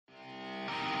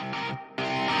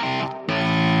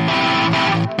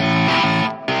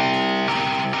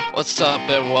What's up,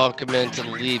 and welcome into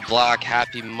the Lead Block.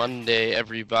 Happy Monday,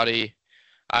 everybody.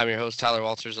 I'm your host, Tyler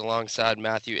Walters, alongside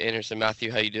Matthew Anderson.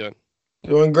 Matthew, how you doing?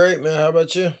 Doing great, man. How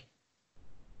about you?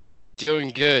 Doing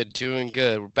good.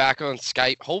 We're back on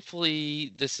Skype.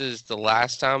 Hopefully, this is the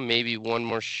last time, maybe one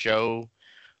more show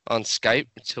on Skype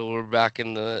until we're back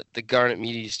in the Garnet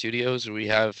Media Studios where we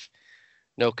have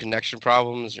no connection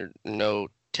problems or no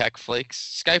tech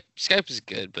flakes. Skype is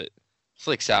good, but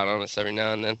flicks out on us every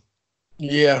now and then.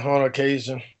 Yeah, on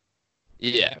occasion.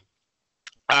 Yeah.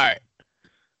 All right.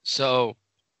 So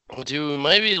we'll do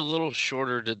maybe a little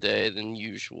shorter today than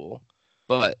usual,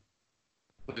 but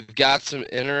we've got some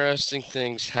interesting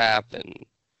things happening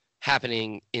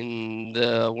in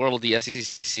the world of the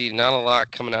SEC. Not a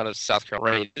lot coming out of South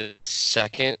Carolina right this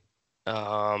second.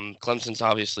 Clemson's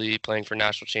obviously playing for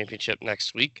national championship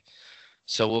next week,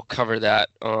 so we'll cover that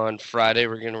on Friday.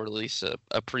 We're going to release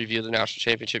a preview of the national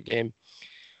championship game.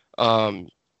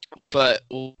 But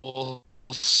we'll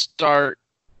start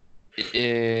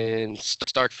in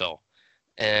Starkville.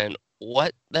 And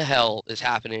what the hell is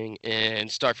happening in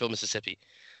Starkville, Mississippi?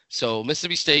 So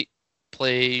Mississippi State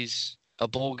plays a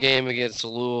bowl game against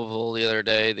Louisville the other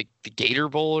day, the Gator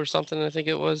Bowl or something, I think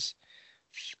it was.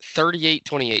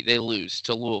 38-28, they lose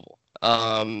to Louisville.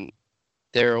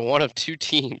 They're one of two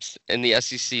teams in the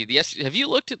SEC. Have you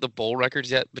looked at the bowl records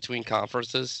yet between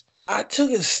conferences? I took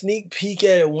a sneak peek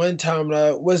at it one time.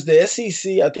 Was the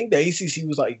SEC? I think the ACC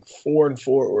was like 4-4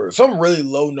 or some really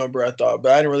low number. I thought,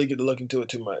 but I didn't really get to look into it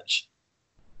too much.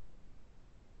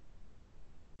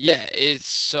 Yeah,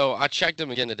 so I checked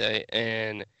them again today,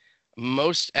 and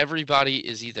most everybody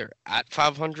is either at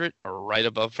 500 or right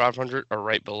above 500 or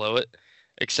right below it,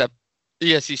 except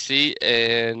the SEC,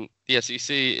 and the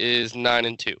SEC is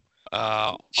 9-2.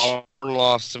 Auburn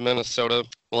lost to Minnesota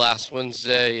last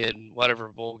Wednesday in whatever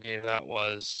bowl game that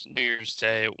was, New Year's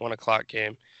Day, 1:00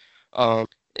 game.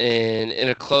 And in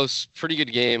a close, pretty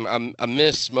good game. I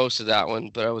missed most of that one,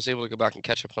 but I was able to go back and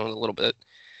catch up on it a little bit.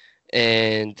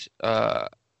 And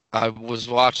I was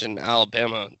watching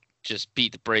Alabama just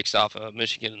beat the brakes off of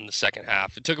Michigan in the second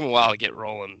half. It took them a while to get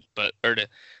rolling, or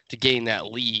to gain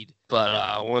that lead.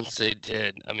 But once they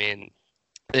did, I mean,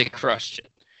 they crushed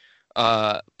it.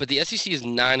 But the SEC is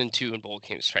 9-2 in bowl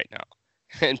games right now,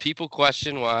 and people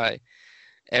question why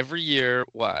every year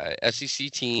SEC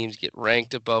teams get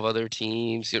ranked above other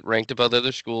teams, get ranked above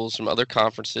other schools from other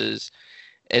conferences,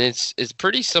 and it's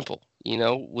pretty simple. You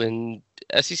know, when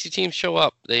SEC teams show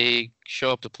up, they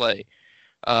show up to play.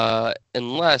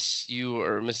 Unless you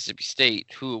are Mississippi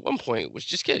State, who at one point was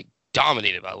just getting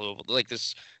dominated by Louisville. Like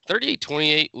this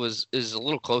 38-28 is a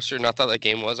little closer than I thought that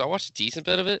game was. I watched a decent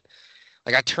bit of it.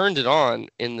 Like I turned it on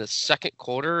in the second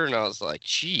quarter, and I was like,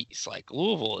 "Geez, like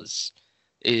Louisville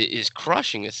is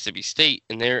crushing Mississippi State,"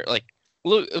 and they're like,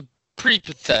 look, a pretty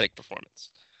pathetic performance.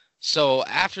 So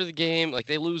after the game, like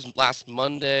they lose last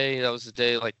Monday. That was the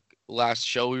day, like last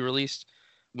show we released.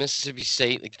 Mississippi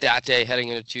State, like that day, heading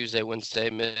into Tuesday,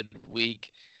 Wednesday,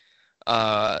 midweek,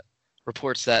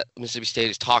 reports that Mississippi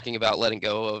State is talking about letting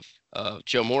go of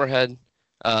Joe Moorhead,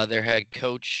 their head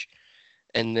coach.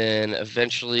 And then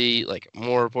eventually, like,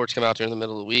 more reports come out during the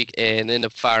middle of the week and end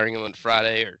up firing him on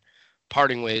Friday or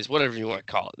parting ways, whatever you want to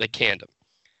call it. They canned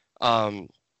him.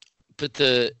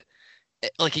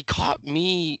 But he caught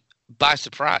me by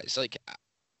surprise. Like,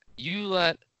 you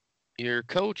let your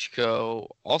coach go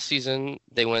all season.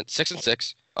 They went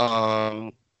 6-6.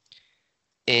 And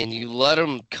you let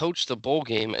him coach the bowl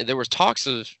game. And there was talks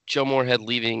of Joe Moorhead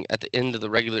leaving at the end of the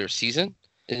regular season.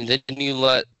 And then you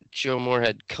let Joe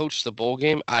Moorhead coached the bowl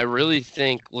game. I really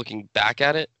think, looking back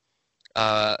at it,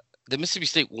 the Mississippi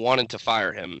State wanted to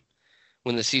fire him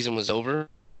when the season was over.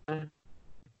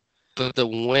 But the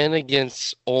win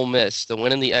against Ole Miss, the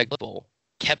win in the Egg Bowl,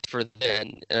 kept for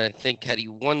then. And I think had he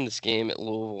won this game at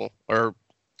Louisville or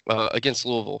against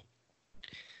Louisville,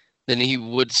 then he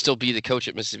would still be the coach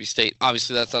at Mississippi State.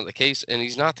 Obviously, that's not the case, and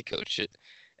he's not the coach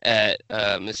at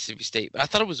Mississippi State. But I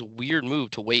thought it was a weird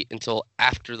move to wait until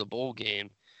after the bowl game,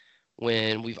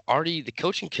 when the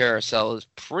coaching carousel is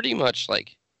pretty much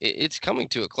like it's coming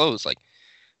to a close. Like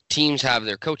teams have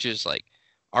their coaches, like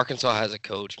Arkansas has a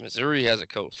coach, Missouri has a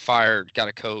coach, fired, got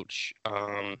a coach.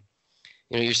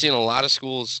 You're seeing a lot of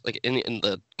schools like in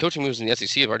the coaching moves in the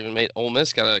SEC have already been made. Ole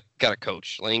Miss got a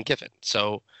coach, Lane Kiffin.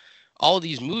 So all of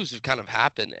these moves have kind of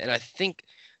happened, and I think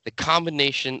the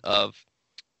combination of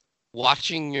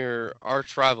watching your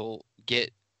arch rival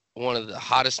get one of the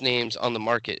hottest names on the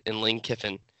market in Lane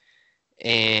Kiffin,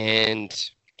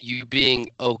 and you being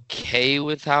okay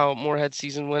with how Moorhead's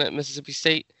season went at Mississippi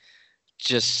State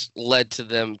just led to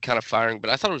them kind of firing. But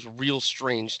I thought it was real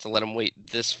strange to let him wait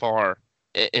this far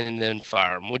and then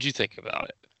fire him. What'd you think about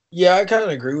it? Yeah, I kind of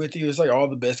agree with you. It's like all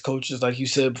the best coaches, like you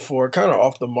said before, kind of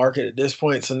off the market at this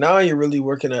point. So now you're really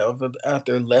working at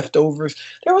their leftovers.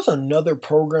 There was another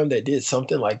program that did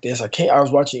something like this. I was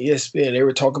watching ESPN. They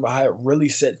were talking about how it really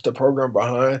sets the program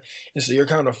behind, and so you're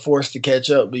kind of forced to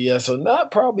catch up. But yeah, so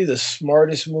not probably the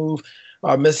smartest move.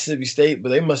 Mississippi State, but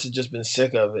they must have just been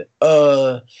sick of it.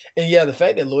 And yeah, the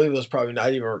fact that Louisville's probably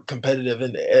not even competitive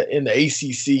in the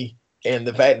ACC, and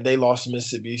the fact that they lost to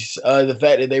Mississippi, the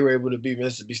fact that they were able to beat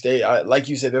Mississippi State, like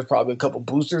you said, there's probably a couple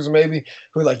boosters maybe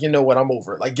who are like, you know what, I'm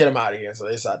over it. Like, get them out of here. So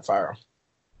they decided to fire them.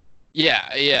 Yeah.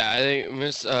 I think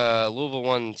Louisville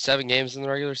won 7 games in the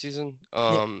regular season.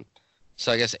 Yeah.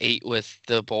 So I guess 8 with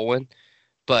the bowl win.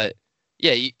 But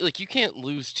yeah, you can't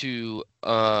lose to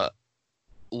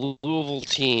Louisville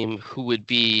team who would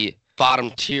be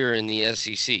bottom tier in the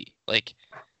SEC. Like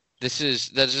that's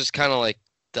just kind of like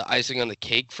the icing on the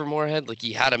cake for Moorhead. Like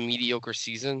he had a mediocre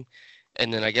season,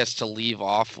 and then I guess to leave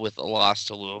off with a loss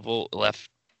to Louisville left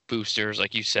boosters,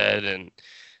 like you said, and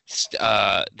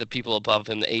the people above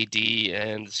him, the AD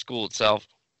and the school itself,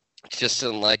 just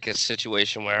in like a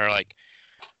situation where like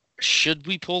should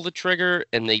we pull the trigger?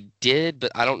 And they did,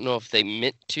 but I don't know if they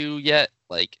meant to yet.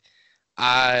 Like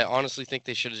I honestly think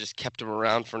they should have just kept him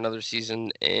around for another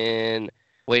season and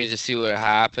waited to see what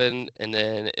happened. And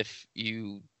then if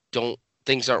you don't,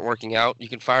 things aren't working out, you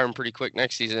can fire him pretty quick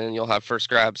next season and you'll have first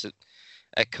grabs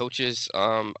at coaches.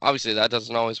 Obviously, that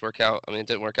doesn't always work out. I mean, it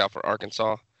didn't work out for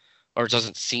Arkansas, or it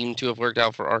doesn't seem to have worked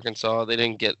out for Arkansas. They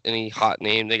didn't get any hot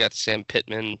name. They got Sam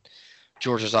Pittman,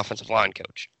 Georgia's offensive line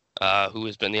coach, who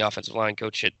has been the offensive line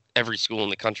coach at every school in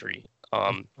the country.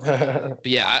 But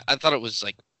yeah, I thought it was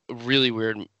like really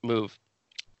weird move.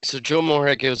 So Joe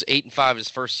Moorhead goes 8-5 his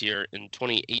first year in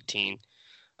 2018,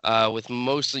 with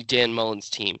mostly Dan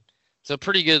Mullen's team. So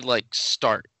pretty good like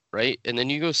start, right? And then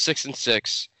you go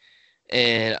 6-6,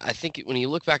 and I think when you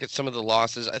look back at some of the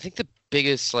losses, I think the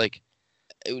biggest like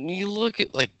when you look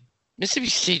at like Mississippi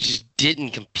State just didn't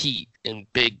compete in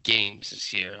big games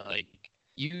this year. I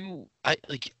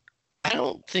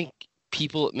don't think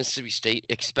people at Mississippi State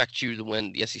expect you to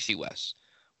win the SEC West.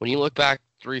 When you look back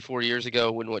 3-4 years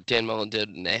ago, when what Dan Mullen did,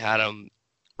 and they had him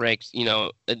ranked,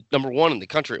 at number 1 in the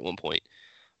country at one point,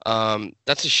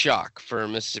 that's a shock for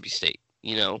Mississippi State.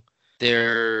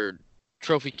 Their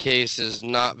trophy case is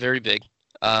not very big.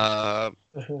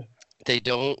 They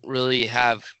don't really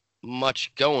have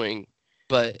much going,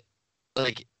 but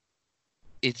like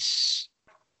it's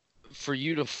for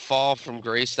you to fall from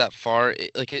grace that far.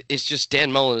 It's just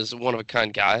Dan Mullen is a one of a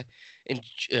kind guy,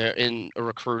 and a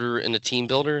recruiter and a team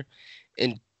builder,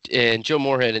 and Joe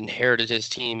Moorhead inherited his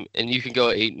team, and you can go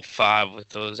 8-5 with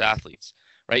those athletes,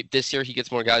 right? This year he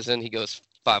gets more guys in, he goes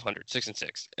 500,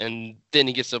 6-6, and then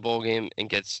he gets to a bowl game and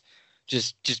gets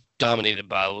just dominated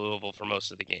by Louisville for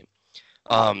most of the game.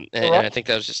 And I think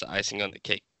that was just the icing on the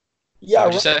cake. Yeah,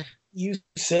 What'd you say? You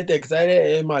said that because I had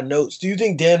it in my notes. Do you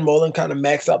think Dan Mullen kind of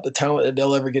maxed out the talent that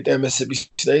they'll ever get there at Mississippi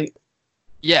State?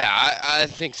 Yeah, I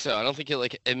think so. I don't think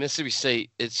at Mississippi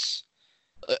State it's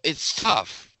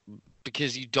tough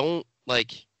because you don't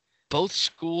like both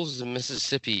schools in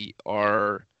Mississippi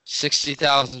are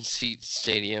 60,000 seat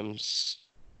stadiums.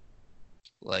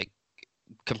 Like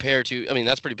compared to, I mean,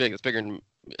 that's pretty big. It's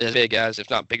as big as, if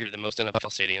not bigger than most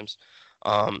NFL stadiums.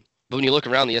 But when you look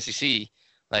around the SEC,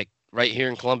 like right here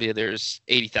in Columbia, there's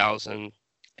 80,000.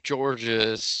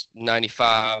 Georgia's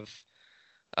 95.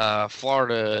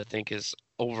 Florida, I think, is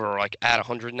over like at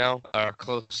 100 now, or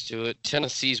close to it.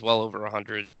 Tennessee's well over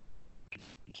 100.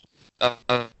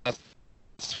 That's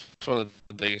one of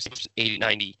the biggest, 80,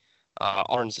 90.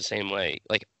 Orange the same way.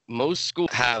 Like most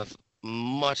schools have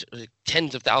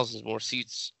tens of thousands more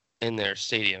seats in their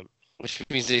stadium, which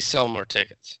means they sell more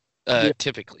tickets,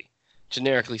 typically,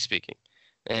 generically speaking,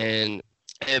 and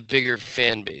have bigger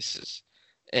fan bases.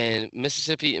 And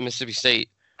Mississippi and Mississippi State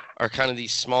are kind of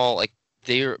these small, like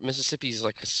Mississippi's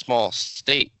like a small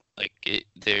state. Like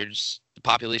the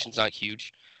population's not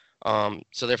huge,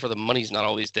 so therefore the money's not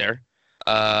always there.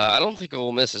 I don't think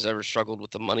Ole Miss has ever struggled with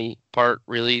the money part.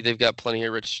 Really, they've got plenty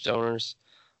of rich donors.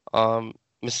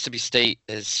 Mississippi State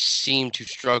has seemed to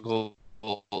struggle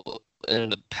in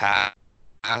the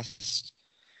past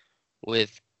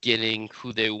with getting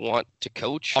who they want to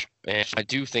coach. And I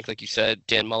do think, like you said,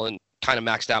 Dan Mullen kind of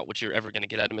maxed out what you're ever going to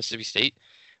get out of Mississippi State.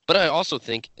 But I also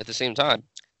think at the same time,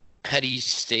 had he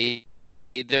stayed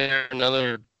there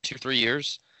another 2-3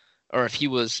 years, or if he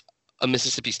was a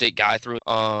Mississippi State guy through,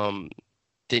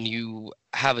 then you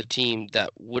have a team that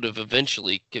would have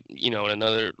eventually, in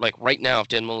another, like right now, if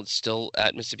Dan Mullen's still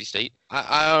at Mississippi State,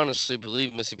 I honestly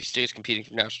believe Mississippi State's competing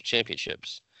for national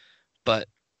championships. But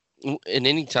in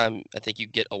any time I think you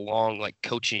get a long like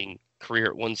coaching career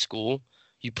at one school,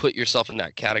 you put yourself in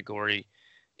that category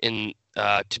in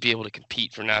to be able to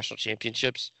compete for national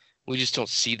championships. We just don't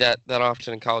see that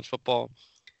often in college football.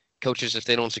 Coaches, if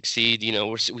they don't succeed,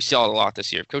 we saw it a lot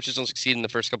this year. If coaches don't succeed in the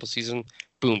first couple seasons,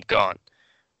 boom, gone.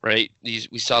 Right?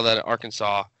 We saw that at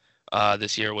Arkansas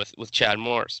this year with Chad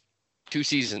Morris. 2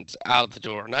 seasons out the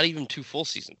door, not even 2 full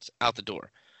seasons out the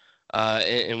door.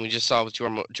 And we just saw with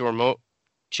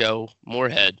Joe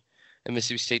Moorhead and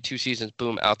Mississippi State 2 seasons,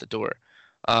 boom, out the door.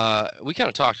 We kind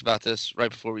of talked about this right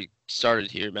before we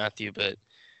started here, Matthew, but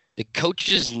the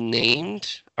coaches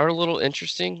named are a little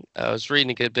interesting. I was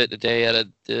reading a good bit today at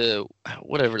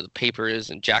whatever the paper is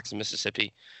in Jackson,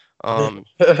 Mississippi, and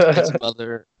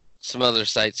some other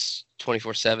sites,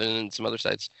 24/7, and some other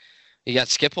sites. You got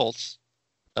Skip Holtz.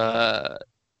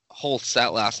 Holtz,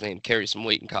 that last name carries some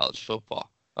weight in college football.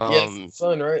 Yes,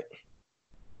 son, right?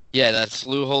 Yeah, that's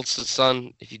Lou Holtz's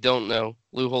son. If you don't know,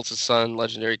 Lou Holtz's son,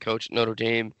 legendary coach at Notre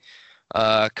Dame,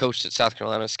 coached at South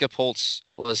Carolina. Skip Holtz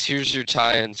here's your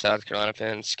tie-in, South Carolina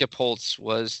fans. Skip Holtz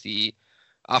was the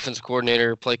offensive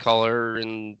coordinator, play caller,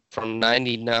 from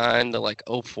 99 to like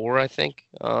 04, I think.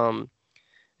 And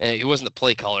he wasn't the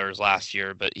play caller last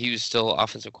year, but he was still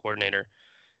offensive coordinator.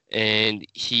 And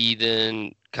he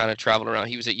then kind of traveled around.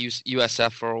 He was at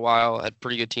USF for a while, had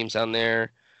pretty good teams down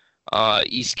there.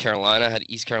 East Carolina had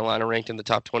East Carolina ranked in the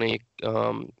top 20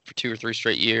 for 2 or 3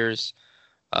 straight years.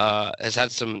 Has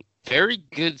had some very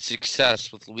good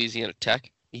success with Louisiana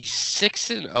Tech. He's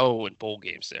 6-0 in bowl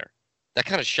games there. That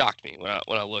kind of shocked me when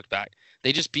I looked back.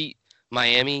 They just beat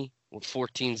Miami with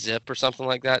 14-0 or something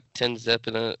like that,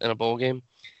 10-0 in a bowl game.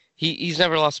 He's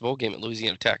never lost a bowl game at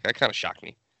Louisiana Tech. That kind of shocked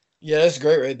me. Yeah, that's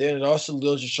great right there. And it also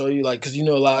goes to show you, like, because a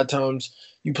lot of times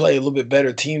you play a little bit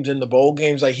better teams in the bowl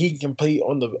games. Like, he can compete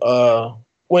on the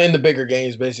in the bigger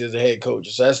games basically as a head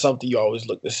coach. So that's something you always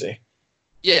look to see.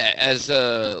 Yeah, as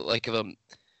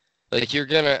you're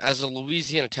gonna, as a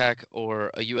Louisiana Tech or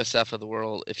a USF of the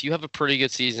world, if you have a pretty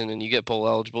good season and you get bowl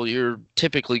eligible, you're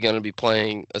typically gonna be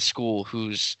playing a school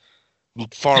who's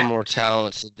far more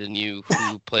talented than you,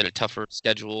 who played a tougher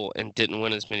schedule and didn't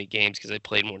win as many games because they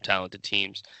played more talented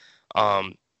teams.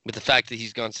 But the fact that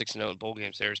he's gone 6-0 in bowl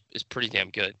games there is pretty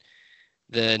damn good.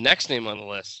 The next name on the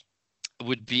list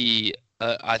would be,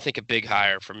 I think, a big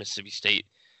hire for Mississippi State.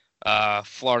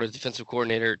 Florida defensive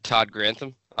coordinator Todd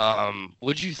Grantham.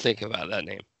 What did you think about that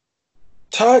name?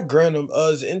 Todd Grantham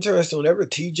is interesting. Whenever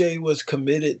TJ was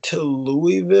committed to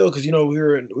Louisville, because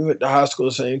we went to high school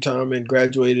at the same time and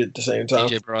graduated at the same time.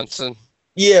 TJ Brunson.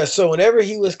 Yeah, so whenever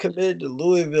he was committed to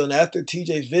Louisville and after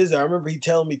TJ's visit, I remember he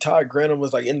telling me Todd Grantham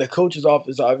was like in the coach's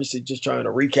office, obviously just trying to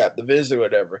recap the visit or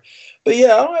whatever. But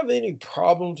yeah, I don't have any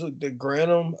problems with the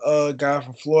Grantham guy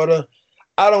from Florida.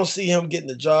 I don't see him getting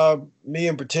the job, me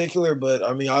in particular, but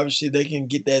I mean, obviously they can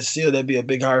get that seal. That'd be a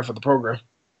big hire for the program.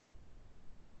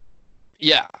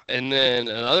 Yeah, and then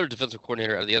another defensive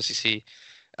coordinator out of the SEC,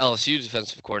 LSU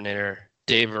defensive coordinator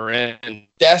Dave Aranda.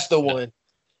 That's the one.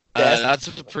 That's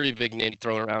a pretty big name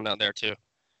thrown around out there too.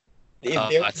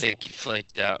 I think he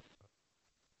flaked out.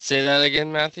 Say that again,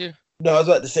 Matthew? No, I was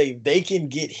about to say they can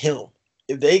get him.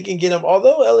 If they can get him,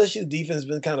 although LSU's defense has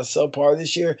been kind of subpar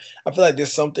this year, I feel like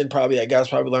there's something probably that guys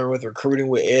probably learned with recruiting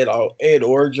with Ed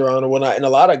Orgeron or whatnot. And a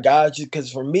lot of guys, because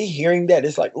for me hearing that,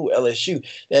 it's like, ooh, LSU,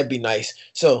 that'd be nice.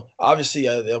 So obviously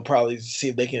they'll probably see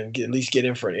if they can at least get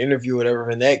in for an interview or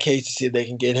whatever. In that case, to see if they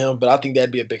can get him. But I think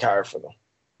that'd be a big hire for them.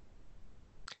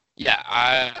 Yeah,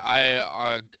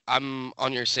 I'm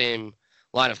on your same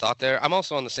line of thought there. I'm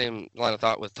also on the same line of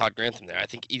thought with Todd Grantham there. I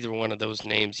think either one of those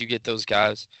names, you get those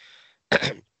guys,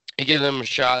 you give them a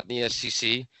shot in the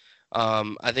SEC.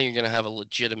 I think you're going to have a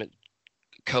legitimate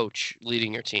coach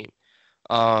leading your team.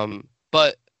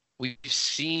 But we've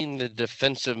seen the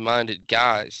defensive-minded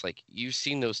guys. Like, you've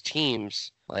seen those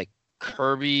teams. Like,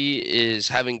 Kirby is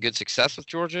having good success with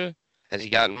Georgia. Has he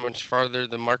gotten much farther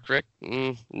than Mark Richt?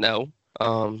 No.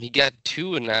 He got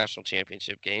to a national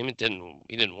championship game. He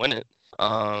didn't win it.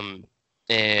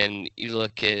 And you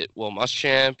look at Will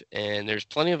Muschamp, and there's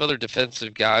plenty of other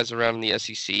defensive guys around in the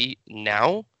SEC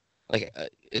now, like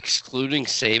excluding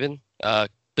Saban.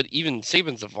 But even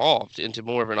Saban's evolved into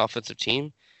more of an offensive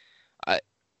team.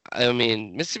 I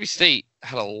mean, Mississippi State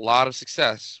had a lot of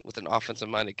success with an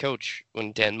offensive-minded coach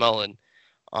when Dan Mullen,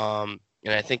 and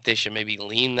I think they should maybe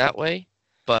lean that way.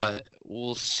 But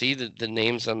we'll see that the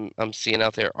names I'm seeing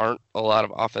out there aren't a lot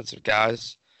of offensive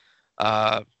guys.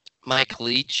 Mike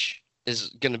Leach is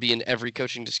going to be in every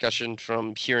coaching discussion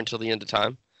from here until the end of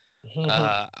time. He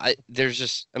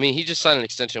just signed an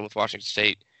extension with Washington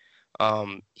State.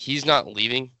 He's not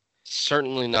leaving.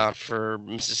 Certainly not for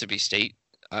Mississippi State.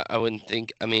 I wouldn't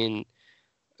think. I mean,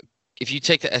 if you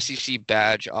take the SEC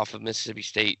badge off of Mississippi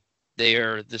State, they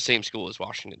are the same school as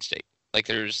Washington State. Like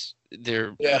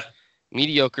they're Yeah.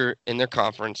 mediocre in their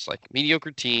conference, like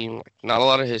mediocre team, like not a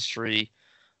lot of history.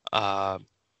 Uh,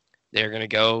 they're gonna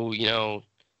go,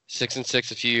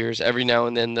 6-6 a few years. Every now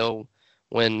and then they'll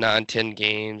win 9-10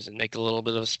 games and make a little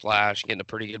bit of a splash, get in a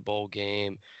pretty good bowl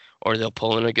game, or they'll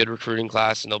pull in a good recruiting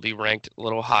class and they'll be ranked a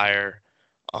little higher.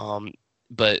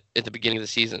 But at the beginning of the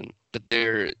season, but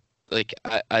they're like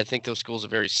I think those schools are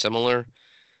very similar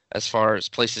as far as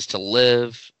places to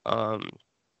live. I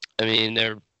mean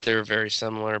they're very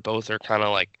similar. Both are kind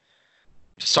of like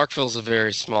Starkville's a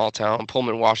very small town.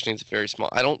 Pullman, Washington's very small.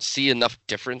 I don't see enough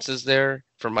differences there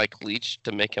for Mike Leach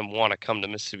to make him want to come to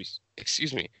Mississippi.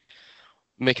 Excuse me,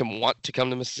 make him want to come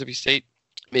to Mississippi State.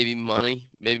 Maybe money.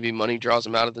 Maybe money draws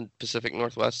him out of the Pacific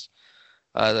Northwest.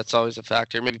 That's always a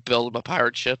factor. Maybe build him a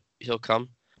pirate ship. He'll come.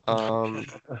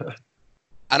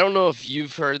 I don't know if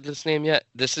you've heard this name yet.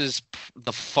 This is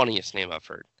the funniest name I've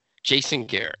heard. Jason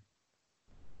Garrett.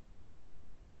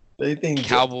 They think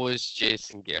Cowboys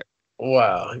Jason Garrett.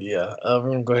 Wow, yeah. We're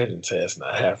gonna go ahead and say it's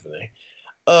not happening.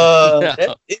 No.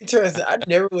 That's interesting. I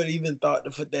never would have even thought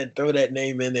to throw that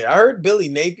name in there. I heard Billy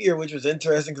Napier, which was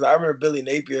interesting because I remember Billy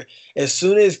Napier. As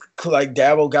soon as like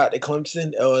Dabo got to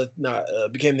Clemson,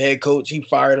 became the head coach, he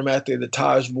fired him after the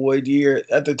Taj Boyd year,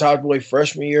 after Taj Boyd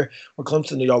freshman year, where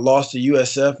Clemson lost to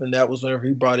USF, and that was whenever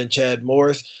he brought in Chad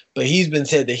Morris. But he's been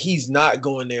said that he's not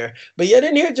going there. But yeah, I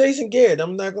didn't hear Jason Garrett.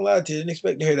 I'm not gonna lie to you, didn't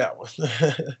expect to hear that one.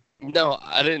 No,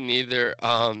 I didn't either.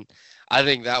 I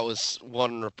think that was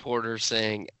one reporter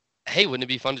saying, "Hey, wouldn't it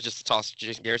be fun to just toss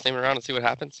Jason Garrett's name around and see what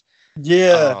happens?"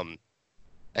 Yeah.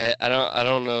 I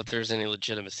don't know if there's any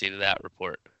legitimacy to that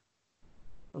report.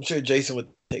 I'm sure Jason would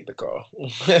take the call.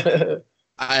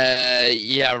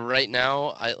 Yeah, right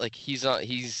now he's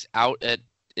out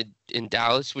in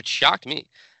Dallas, which shocked me.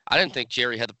 I didn't think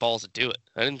Jerry had the balls to do it.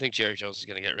 I didn't think Jerry Jones was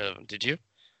going to get rid of him. Did you?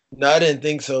 No, I didn't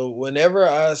think so. Whenever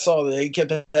I saw that he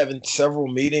kept having several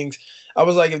meetings, I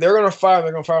was like, if they're gonna fire him,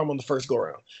 they're gonna fire him on the first go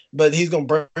round. But he's gonna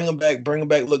bring him back,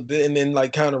 look, and then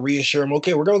like kind of reassure him,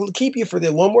 okay, we're gonna keep you for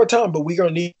the one more time, but we're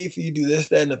gonna need for you to do this,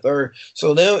 that, and the third.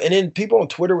 So then people on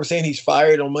Twitter were saying he's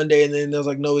fired on Monday, and then they was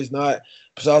like, no, he's not.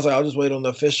 So I was like, I'll just wait on the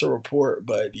official report.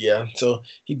 But yeah, so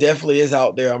he definitely is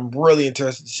out there. I'm really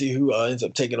interested to see who ends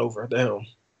up taking over at the helm.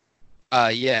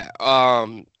 Yeah.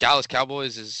 Dallas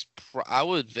Cowboys is. I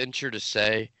would venture to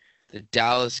say the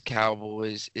Dallas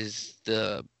Cowboys is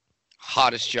the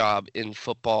hottest job in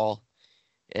football,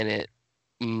 and it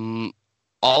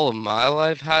all of my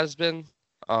life has been,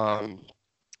 and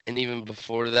even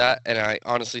before that. And I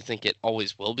honestly think it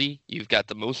always will be. You've got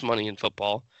the most money in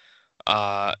football,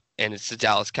 and it's the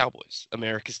Dallas Cowboys,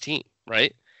 America's team,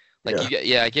 right? Like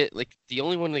I get like the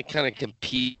only one that kind of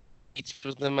competes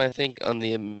for them, I think, on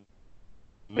the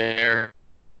America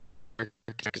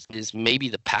is maybe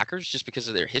the Packers just because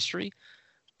of their history.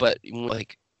 But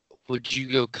like, would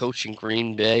you go coach in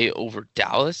Green Bay over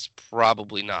Dallas?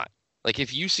 Probably not. Like,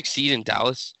 if you succeed in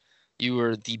Dallas, you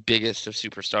are the biggest of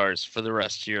superstars for the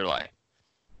rest of your life.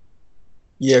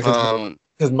 Yeah,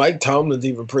 because Mike Tomlin's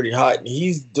even pretty hot, and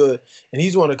he's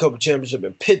won a couple championships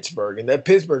in Pittsburgh, and that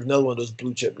Pittsburgh's another one of those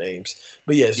blue chip names.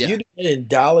 But yes, you do it in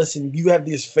Dallas, and you have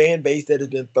this fan base that has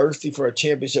been thirsty for a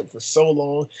championship for so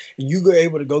long, and you were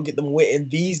able to go get them win.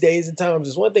 And these days and times,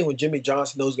 it's one thing when Jimmy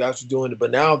Johnson, those guys were doing it, but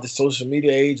now the social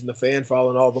media age and the fan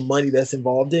following, all the money that's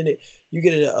involved in it, you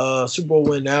get a Super Bowl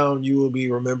win now, and you will be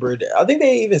remembered. I think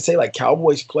they even say like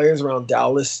Cowboys players around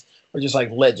Dallas are just like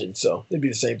legends, so it'd be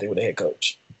the same thing with a head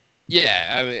coach.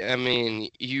 Yeah, I mean,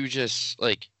 you just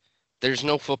like, there's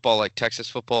no football like Texas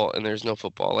football, and there's no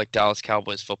football like Dallas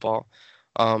Cowboys football.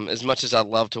 As much as I'd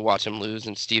love to watch him lose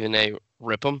and Stephen A.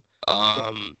 rip him,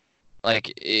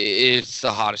 like it's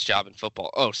the hottest job in football.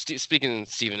 Oh, speaking of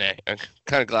Stephen A., I'm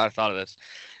kind of glad I thought of this.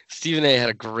 Stephen A. had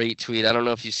a great tweet. I don't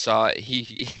know if you saw it.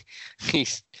 He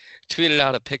tweeted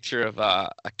out a picture of a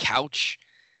couch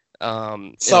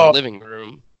in a living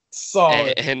room.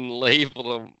 And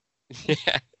labeled him.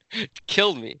 Yeah.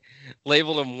 Killed me.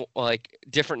 Labeled him like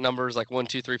different numbers, like 1,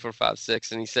 2, 3, 4, 5,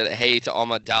 6, and he said, "Hey to all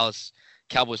my Dallas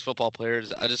Cowboys football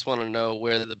players, I just want to know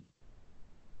where the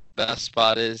best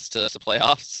spot is to the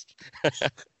playoffs."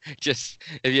 Just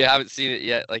if you haven't seen it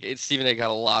yet, like Stephen A. got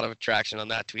a lot of traction on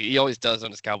that tweet. He always does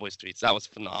on his Cowboys tweets. That was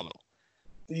phenomenal.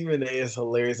 Stephen A. is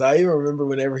hilarious. I even remember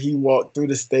whenever he walked through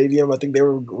the stadium. I think they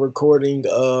were recording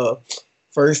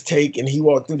First Take, and he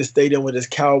walked through the stadium with his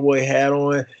cowboy hat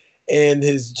on and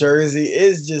his jersey.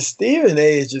 Is just Stephen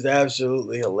A. is just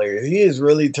absolutely hilarious. He is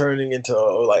really turning into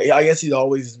I guess he's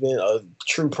always been a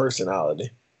true personality.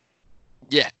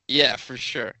 Yeah, for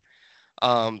sure.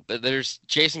 But there's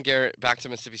Jason Garrett back to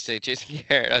Mississippi State. Jason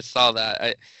Garrett, I saw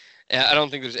that. I don't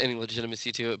think there's any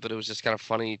legitimacy to it, but it was just kind of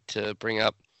funny to bring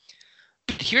up.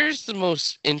 But here's the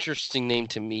most interesting name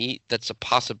to me that's a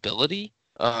possibility.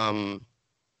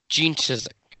 Gene Chizik.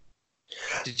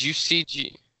 Did you see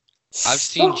Gene? I've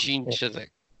seen So, Gene Chizik.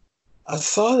 I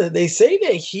saw that they say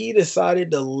that he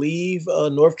decided to leave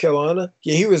North Carolina.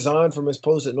 Yeah, he resigned from his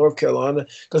post at North Carolina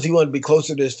because he wanted to be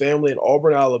closer to his family in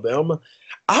Auburn, Alabama.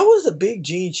 I was a big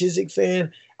Gene Chizik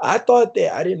fan. I thought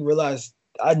that I didn't realize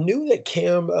I knew that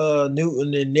Cam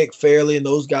Newton and Nick Fairley and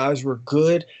those guys were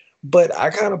good, but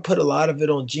I kind of put a lot of it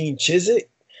on Gene Chizik.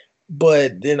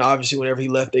 But then obviously whenever he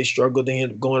left, they struggled. They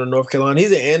ended up going to North Carolina.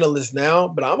 He's an analyst now,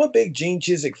 but I'm a big Gene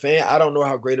Chizik fan. I don't know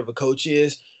how great of a coach he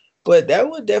is, but that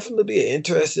would definitely be an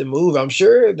interesting move. I'm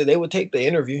sure that they would take the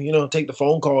interview, take the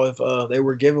phone call if they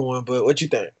were given one. But what you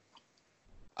think?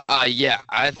 Yeah,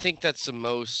 I think that's the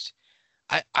most.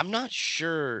 I'm not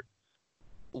sure.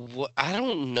 I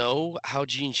don't know how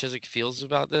Gene Chizik feels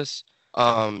about this.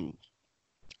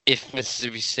 If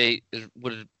Mississippi State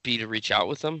would it be to reach out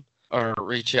with him or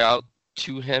reach out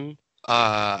to him?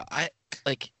 I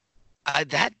like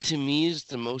that to me is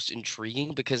the most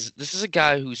intriguing because this is a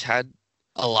guy who's had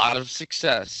a lot of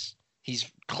success.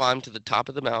 He's climbed to the top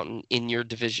of the mountain in your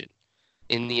division,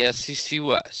 in the SEC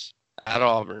West, at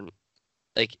Auburn.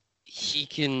 Like he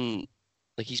can,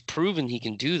 like he's proven he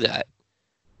can do that.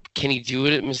 Can he do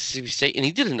it at Mississippi State? And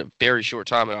he did it in a very short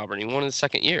time at Auburn. He won in his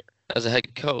second year as a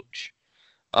head coach.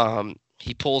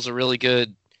 He pulls a really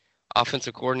good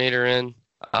offensive coordinator in.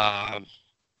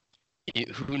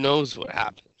 Who knows what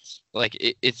happens? Like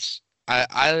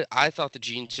I thought the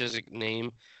Gene Chizik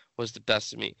name was the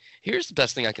best of me. Here's the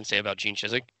best thing I can say about Gene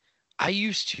Chizik. I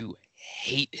used to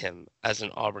hate him as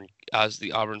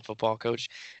the Auburn football coach,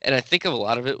 and I think a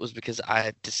lot of it was because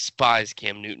I despised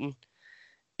Cam Newton,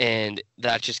 and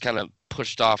that just kind of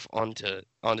pushed off onto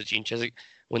Gene Chizik.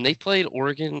 When they played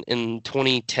Oregon in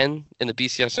 2010 in the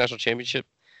BCS National Championship,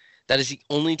 that is the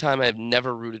only time I've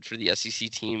never rooted for the SEC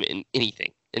team in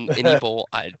anything. In any bowl,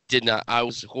 I did not. I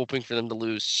was hoping for them to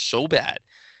lose so bad.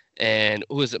 And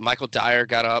who was it? Michael Dyer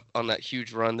got up on that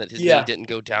huge run that his knee Yeah. didn't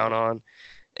go down on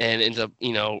and ends up,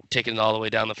 taking it all the way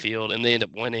down the field. And they end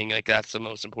up winning. Like, that's the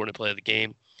most important play of the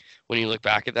game when you look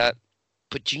back at that.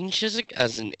 But Gene Chizik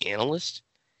as an analyst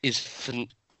is,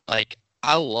 like,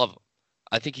 I love him.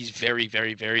 I think he's very,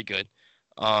 very, very good.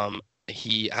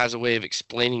 He has a way of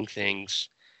explaining things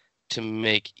to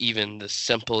make even the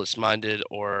simplest minded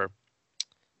or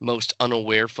most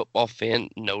unaware football fan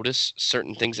notice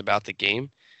certain things about the game.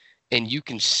 And you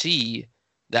can see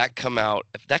that come out.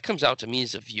 If that comes out to me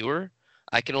as a viewer,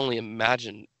 I can only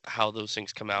imagine how those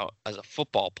things come out as a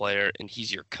football player and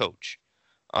he's your coach.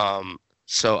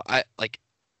 So I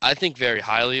think very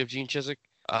highly of Gene Chizik,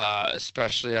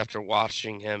 especially after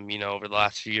watching him, over the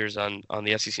last few years on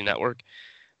the SEC network.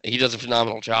 He does a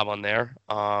phenomenal job on there.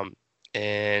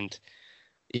 And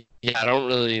yeah, I don't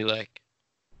really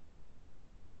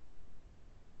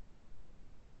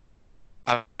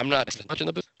I'm not much in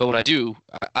the booth, but when I do,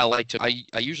 I like to.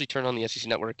 I usually turn on the SEC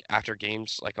network after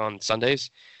games, like on Sundays,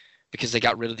 because they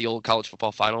got rid of the old college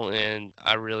football final, and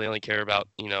I really only care about,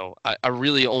 I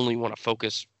really only want to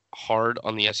focus hard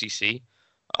on the SEC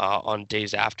on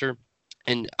days after,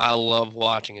 and I love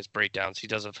watching his breakdowns. He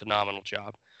does a phenomenal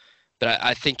job, but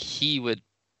I think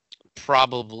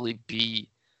probably be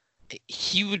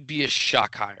he would be a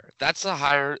shock hire. That's a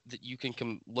hire that you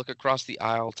can look across the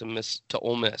aisle to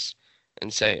Ole Miss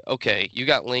and say, okay, you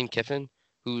got Lane Kiffin,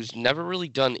 who's never really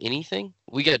done anything.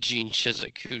 We got Gene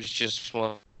Chizik, who's just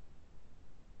won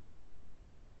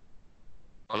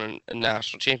on a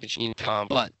national championship,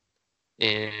 but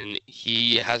and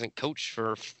he hasn't coached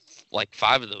for like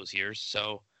 5 of those years.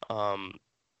 So,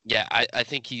 yeah, I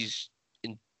think he's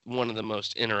one of the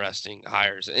most interesting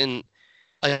hires, and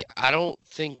I don't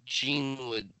think Gene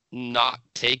would not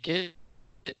take it.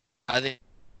 I think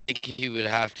he would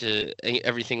have to.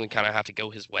 Everything would kind of have to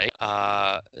go his way.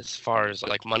 As far as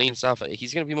like money and stuff,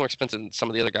 he's going to be more expensive than some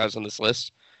of the other guys on this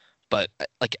list. But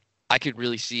like, I could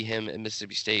really see him at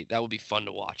Mississippi State. That would be fun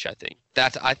to watch. I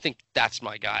think that's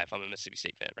my guy if I'm a Mississippi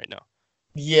State fan right now.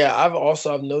 Yeah,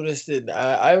 I've noticed it.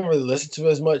 I haven't really listened to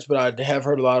it as much, but I have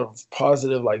heard a lot of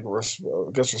positive I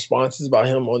guess responses about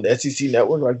him on the SEC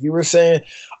network, like you were saying.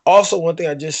 Also, one thing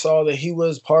I just saw that he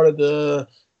was part of the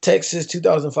Texas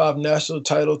 2005 national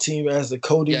title team as the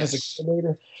co-defensive Yes.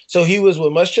 coordinator. So he was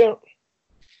with Muschamp.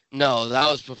 No, that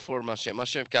was before Muschamp.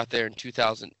 Muschamp got there in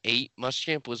 2008.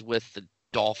 Muschamp was with the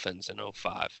Dolphins in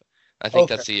 05. I think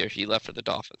Okay. that's the year he left for the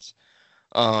Dolphins.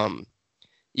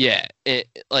 Yeah,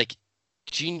 like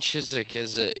Gene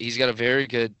Chizik he's got a very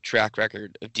good track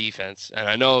record of defense, and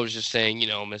I know I was just saying,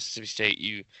 Mississippi State,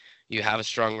 you have a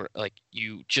strong, like,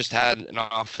 you just had an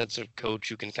offensive coach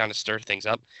who can kind of stir things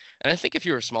up, and I think if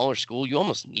you're a smaller school, you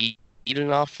almost need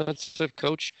an offensive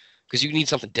coach because you need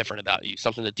something different about you,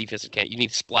 something the defense can't. You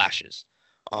need splashes,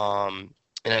 and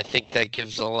I think that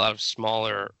gives a lot of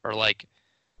smaller or like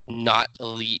not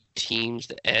elite teams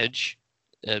the edge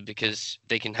because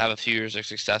they can have a few years of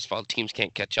success while teams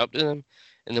can't catch up to them.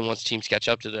 And then once teams catch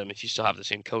up to them, if you still have the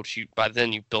same coach, by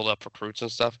then you build up recruits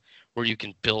and stuff where you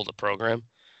can build a program.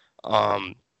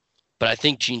 Um, but I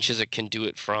think Gene Chizik can do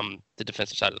it from the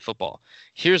defensive side of the football.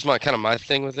 Here's my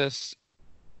thing with this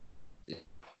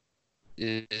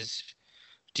is,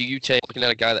 do you take looking at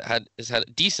a guy that has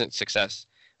had decent success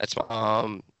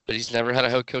but he's never had a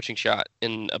head coaching shot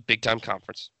in a big time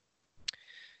conference?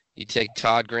 You take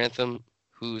Todd Grantham,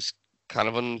 who's kind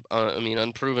of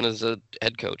unproven as a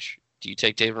head coach. Do you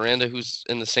take Dave Aranda, who's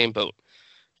in the same boat?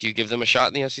 Do you give them a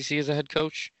shot in the SEC as a head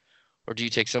coach, or do you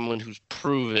take someone who's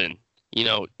proven?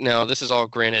 Now this is all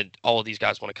granted. All of these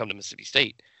guys want to come to Mississippi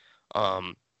State,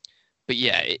 but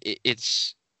yeah,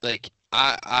 it's like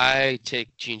I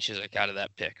take Gene Chizik out of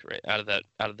that pick, right out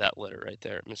of that litter right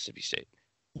there at Mississippi State.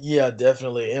 Yeah,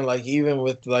 definitely. And like even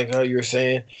with like how you're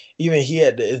saying, even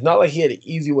it's not like he had an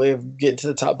easy way of getting to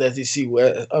the top of the SEC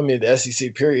West, I mean the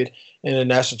SEC period in the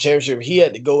national championship. He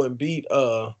had to go and beat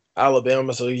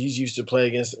Alabama, so he's used to play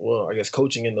against, well, I guess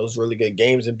coaching in those really good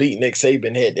games and beat Nick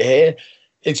Saban head to head,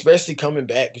 especially coming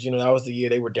back because that was the year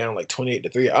they were down like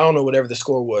 28-3. I don't know whatever the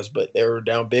score was, but they were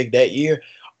down big that year.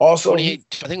 Also, 28,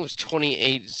 I think it was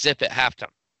 28 zip at halftime.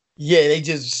 Yeah, they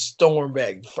just stormed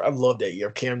back. I love that year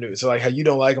of Cam Newton. So like how you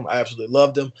don't like him, I absolutely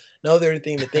loved him. Another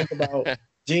thing to think about,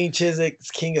 Gene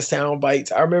Chizik's King of Sound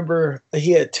Bites. I remember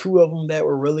he had two of them that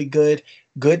were really good.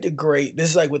 Good to Great. This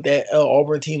is like what that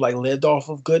Auburn team like lived off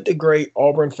of. Good to Great,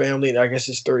 Auburn family, and I guess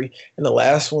it's three. And the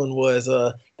last one was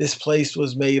this place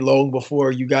was made long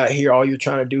before you got here. All you're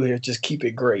trying to do here is just keep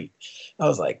it great. I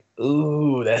was like,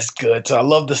 ooh, that's good. So I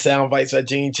love the sound bites by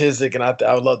Gene Chizik, and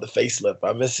I would love the facelift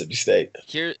by Mississippi State.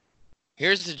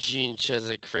 Here's the Gene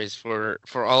Chizik phrase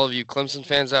for all of you Clemson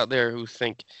fans out there who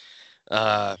think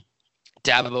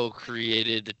Dabo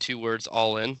created the two words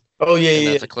 "all in." Oh yeah, and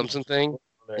yeah. That's a Clemson thing.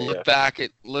 Look back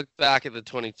at the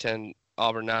 2010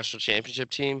 Auburn national championship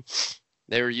team.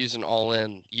 They were using "all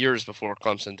in" years before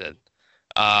Clemson did.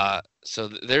 So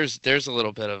there's a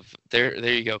little bit of there.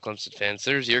 There you go, Clemson fans.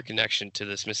 There's your connection to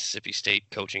this Mississippi State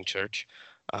coaching church.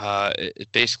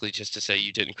 It basically just to say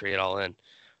you didn't create "all in."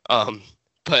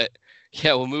 But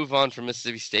yeah, we'll move on from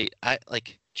Mississippi State. I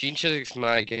like Gene Chizik's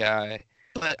my guy,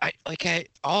 but I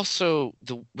also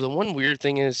the one weird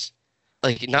thing is,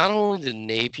 like, not only did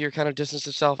Napier kind of distance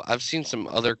himself, I've seen some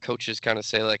other coaches kind of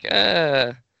say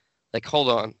like hold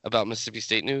on about Mississippi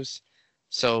State news.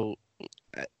 So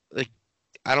like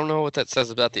I don't know what that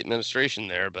says about the administration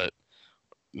there, but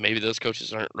maybe those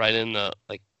coaches aren't right in the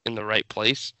right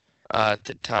place at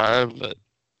the time. But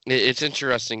it's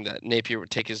interesting that Napier would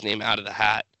take his name out of the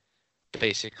hat.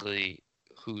 Basically,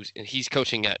 he's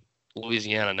coaching at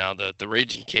Louisiana now, the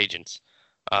Raging Cajuns.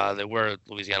 They were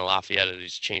Louisiana Lafayette. They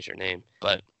just changed their name.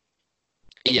 But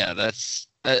yeah,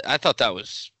 I thought that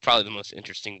was probably the most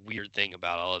interesting, weird thing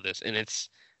about all of this, and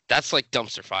that's like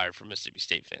dumpster fire for Mississippi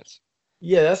State fans.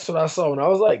 Yeah, that's what I saw when I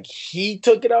was like, he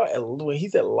took it out when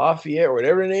he's at Lafayette or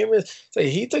whatever the name is. So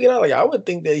he took it out. Like I would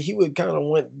think that he would kind of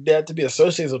want that to be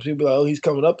associated with people like, oh, he's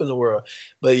coming up in the world.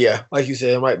 But yeah, like you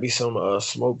said, there might be some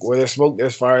smoke. Where there's smoke,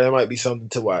 there's fire. There might be something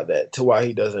to why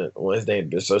he doesn't want his name to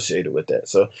be associated with that.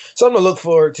 So something to look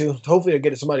forward to. Hopefully, they're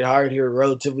getting somebody hired here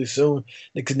relatively soon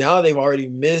because now they've already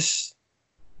missed.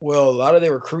 Well, a lot of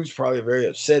their recruits probably are very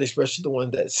upset, especially the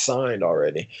ones that signed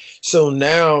already. So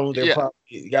now they're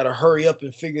probably got to hurry up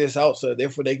and figure this out so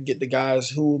therefore they can get the guys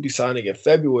who will be signing in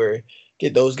February,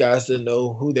 get those guys to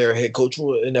know who their head coach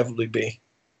will inevitably be.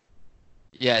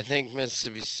 Yeah, I think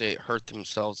Mississippi State hurt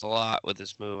themselves a lot with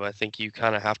this move. I think you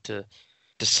kind of have to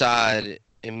decide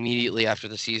immediately after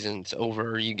the season's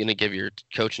over, are you going to give your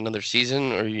coach another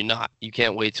season or are you not? You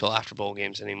can't wait till after bowl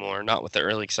games anymore, not with the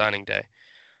early signing day.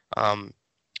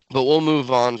 But we'll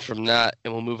move on from that,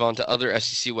 and we'll move on to other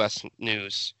SEC West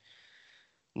news.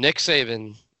 Nick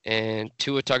Saban and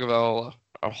Tua Tagovailoa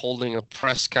are holding a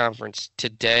press conference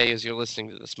today, as you're listening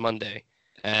to this, Monday,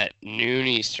 at noon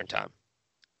Eastern time,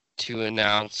 to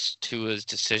announce Tua's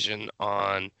decision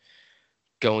on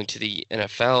going to the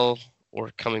NFL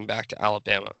or coming back to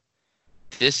Alabama.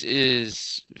 This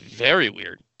is very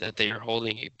weird that they are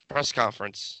holding a press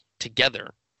conference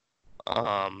together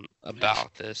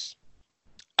about this.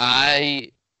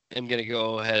 I am going to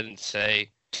go ahead and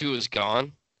say Tua's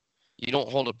gone, you don't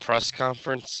hold a press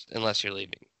conference unless you're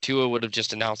leaving. Tua would have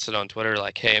just announced it on Twitter,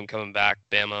 like, "Hey, I'm coming back,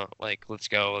 Bama. Like, let's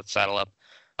go, let's saddle up.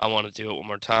 I want to do it one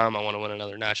more time. I want to win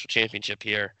another national championship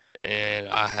here, and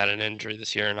I had an injury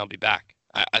this year, and I'll be back."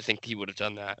 I think he would have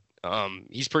done that.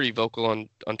 He's pretty vocal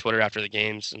on Twitter after the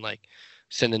games and like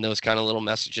sending those kind of little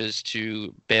messages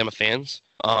to Bama fans.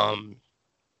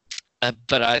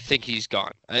 But I think he's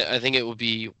gone. I think it would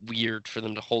be weird for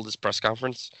them to hold this press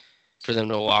conference, for them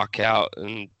to walk out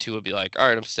and Tua would be like, "All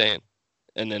right, I'm staying,"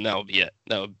 and then that would be it.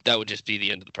 That would just be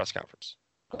the end of the press conference.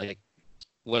 Like,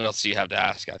 what else do you have to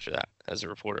ask after that as a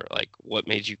reporter? Like, what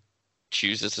made you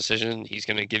choose this decision? He's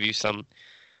going to give you some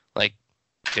like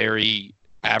very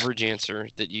average answer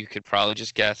that you could probably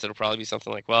just guess. It'll probably be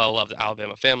something like, "Well, I love the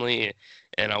Alabama family,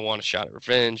 and I want a shot at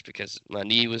revenge because my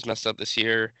knee was messed up this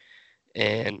year,"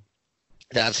 and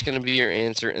that's going to be your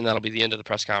answer, and that'll be the end of the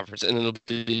press conference, and it'll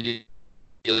be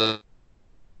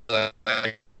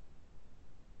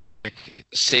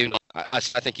saving. I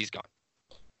think he's gone.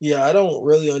 Yeah, I don't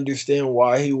really understand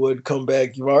why he would come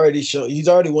back. He's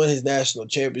already won his national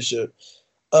championship.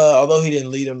 Although he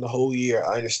didn't lead him the whole year,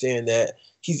 I understand that.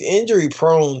 He's injury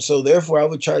prone, so therefore I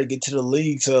would try to get to the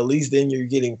league. So at least then you're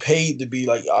getting paid to be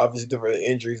like obviously for the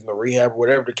injuries and the rehab,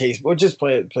 whatever the case. But just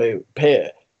paid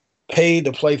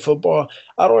to play football.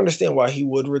 I don't understand why he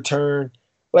would return.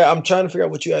 Like I'm trying to figure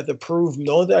out what you have to prove. The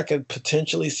only thing I could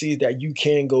potentially see is that you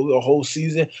can go the whole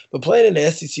season, but playing in the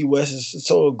SEC West is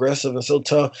so aggressive and so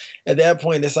tough. At that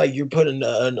point, it's like you're putting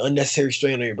an unnecessary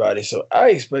strain on your body. So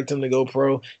I expect him to go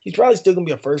pro. He's probably still gonna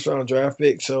be a first round draft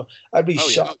pick. So I'd be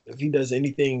shocked if he does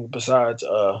anything besides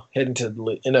heading to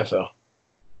the NFL.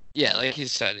 Yeah, like you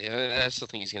said, I still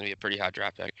think he's going to be a pretty high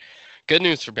draft pick. Good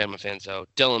news for Bama fans, though.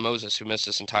 Dylan Moses, who missed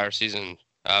this entire season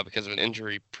because of an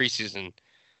injury preseason,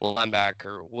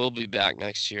 linebacker, will be back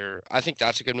next year. I think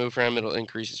that's a good move for him. It'll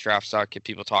increase his draft stock, get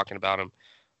people talking about him.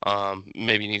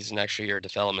 Maybe he needs an extra year of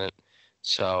development.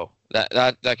 So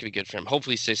that could be good for him.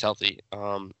 Hopefully he stays healthy.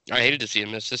 I hated to see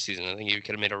him miss this season. I think he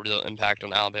could have made a real impact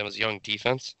on Alabama's young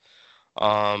defense.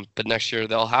 But next year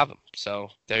they'll have him. So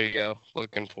there you go.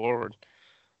 Looking forward.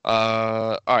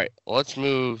 All right, let's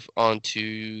move on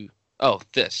to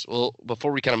this. Well,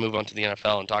 before we kind of move on to the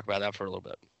NFL and talk about that for a little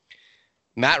bit,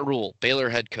 Matt Rhule, Baylor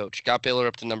head coach, got Baylor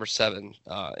up to number 7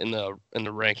 in the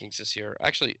rankings this year.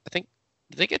 Actually, I think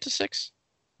did they get to 6?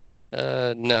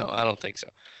 No, I don't think so.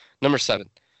 Number 7,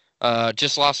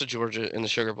 just lost to Georgia in the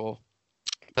Sugar Bowl,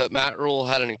 but Matt Rhule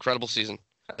had an incredible season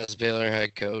as Baylor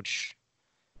head coach.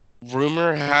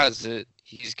 Rumor has it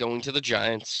he's going to the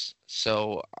Giants,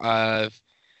 so I've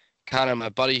my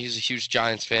buddy, he's a huge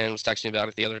Giants fan, was texting me about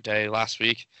it the other day, last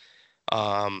week.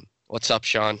 What's up,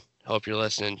 Sean? Hope you're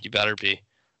listening. You better be.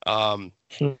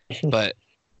 But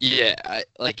yeah,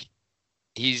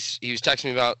 he was texting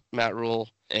me about Matt Rhule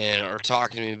or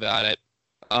talking to me about it.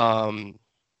 So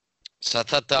I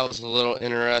thought that was a little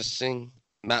interesting.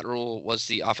 Matt Rhule was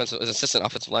assistant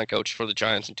offensive line coach for the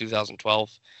Giants in 2012.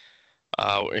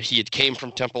 Where he had came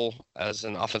from Temple as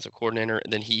an offensive coordinator,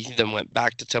 and then he then went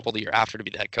back to Temple the year after to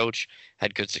be the head coach,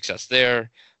 had good success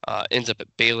there, ends up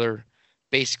at Baylor,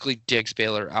 basically digs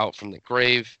Baylor out from the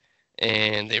grave,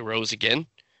 and they rose again,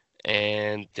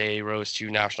 and they rose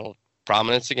to national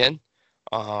prominence again,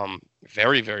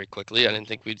 very, very quickly. I didn't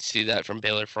think we'd see that from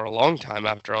Baylor for a long time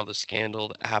after all the scandal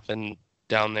that happened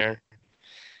down there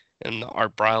in the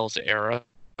Art Briles era.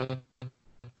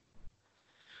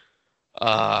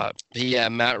 Yeah,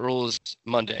 Matt Rhule is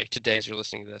Monday, today as you're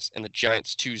listening to this, and the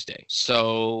Giants Tuesday.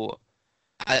 So,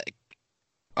 this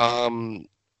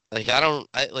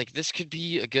could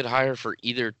be a good hire for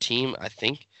either team, I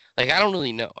think. I don't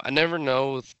really know. I never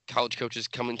know if college coaches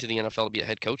coming to the NFL to be a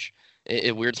head coach.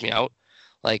 It weirds me out.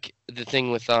 The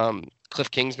thing with Cliff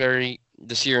Kingsbury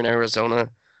this year in Arizona,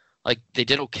 they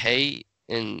did okay,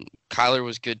 and Kyler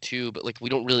was good too, but we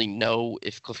don't really know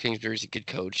if Cliff Kingsbury's a good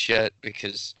coach yet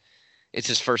because it's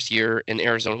his first year, and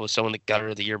Arizona was so in the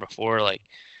gutter the year before.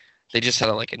 They just had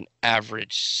an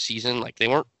average season. They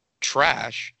weren't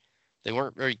trash. They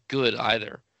weren't very good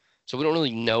either. So we don't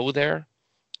really know there.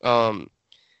 And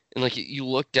you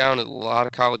look down at a lot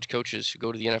of college coaches who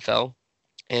go to the NFL,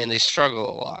 and they struggle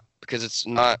a lot because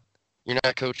you're not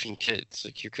coaching kids.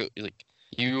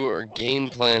 You are game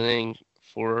planning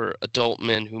for adult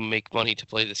men who make money to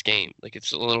play this game.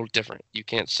 It's a little different. You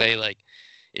can't say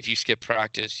if you skip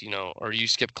practice, or you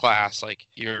skip class,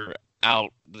 you're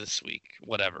out this week,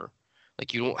 whatever.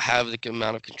 You don't have the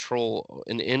amount of control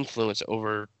and influence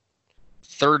over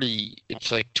 25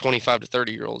 to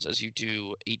 30-year-olds as you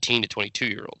do 18 to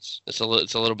 22-year-olds. It's a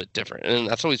little bit different, and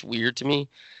that's always weird to me.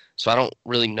 So I don't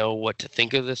really know what to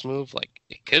think of this move.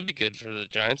 It could be good for the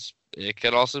Giants. It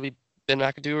could also be Ben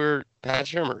McAdoo or Pat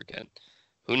Shurmur again.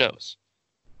 Who knows?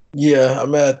 Yeah,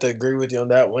 I'm gonna have to agree with you on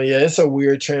that one. Yeah, it's a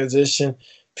weird transition.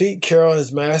 Pete Carroll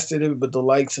has mastered it, but the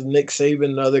likes of Nick Saban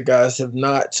and other guys have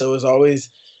not. So it's always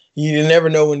you never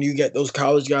know when you get those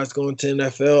college guys going to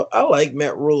NFL. I like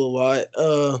Matt Rhule a lot.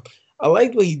 I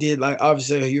liked what he did. Like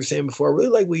obviously, like you were saying before, I really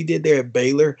like what he did there at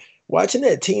Baylor. Watching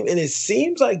that team, and it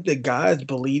seems like the guys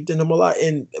believed in him a lot.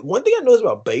 And one thing I know is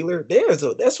about Baylor,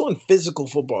 that's one physical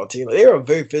football team. They're a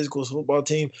very physical football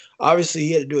team. Obviously,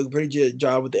 he had to do a pretty good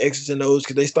job with the X's and O's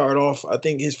because they started off. I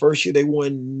think his first year they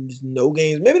won no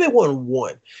games. Maybe they won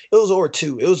one. It was or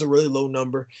two. It was a really low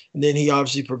number, and then he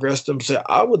obviously progressed them. So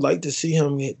I would like to see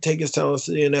him take his talents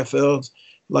to the NFL.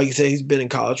 Like you said, he's been in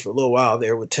college for a little while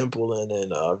there with Temple and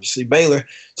then obviously Baylor.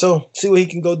 So see what he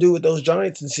can go do with those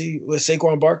Giants and see with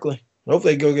Saquon Barkley.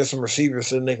 Hopefully, they go get some receivers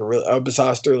so they can really,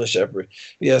 besides Sterling Shepard,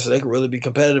 yeah, so they can really be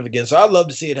competitive again. So I'd love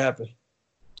to see it happen.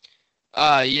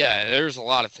 Yeah, there's a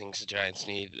lot of things the Giants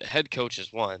need. Head coach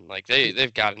is one. Like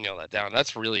they've got to nail that down.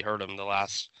 That's really hurt them the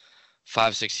last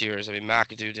 5-6 years. I mean,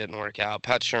 McAdoo didn't work out.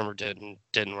 Pat Shurmur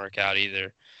didn't work out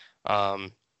either.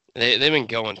 They've been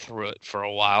going through it for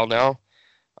a while now.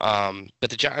 But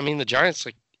the Giants,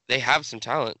 like, they have some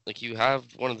talent. Like, you have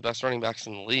one of the best running backs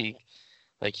in the league.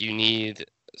 Like, you need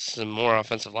some more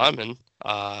offensive linemen.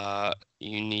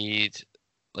 You need,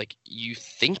 like, you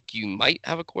think you might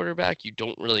have a quarterback. You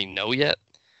don't really know yet.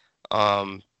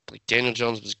 Like, Daniel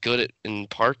Jones was good in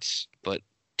parts, but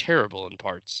terrible in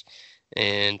parts.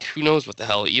 And who knows what the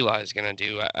hell Eli is gonna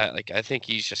do? I think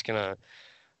he's just gonna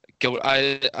go.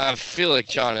 I feel like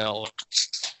John L.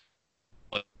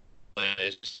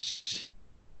 is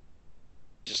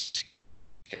just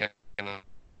gonna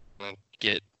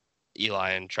get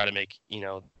Eli and try to make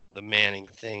the Manning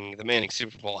thing, the Manning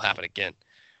Super Bowl happen again.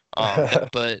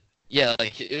 But yeah,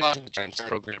 like it wasn't the Giants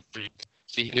program.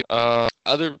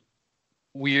 Other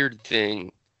weird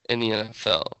thing in the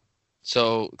NFL.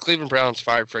 So Cleveland Browns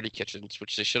fired Freddie Kitchens,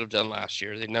 which they should have done last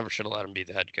year. They never should have let him be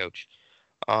the head coach.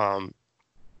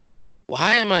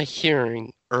 Why am I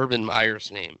hearing Urban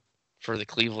Meyer's name for the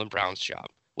Cleveland Browns job?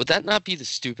 Would that not be the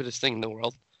stupidest thing in the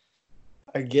world?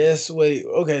 I guess. Wait.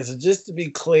 Okay. So just to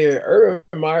be clear,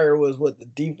 Urban Meyer was what the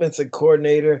defensive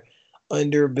coordinator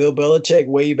under Bill Belichick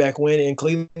way back when in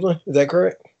Cleveland. Is that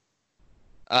correct?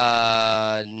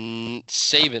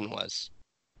 Saban was.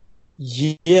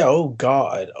 Yeah. Oh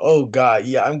God. Oh God.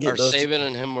 Yeah. I'm Or getting those. Saban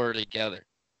and him were together.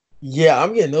 Yeah,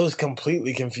 I'm getting those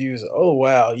completely confused. Oh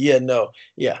wow. Yeah, no.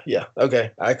 Yeah, yeah. Okay.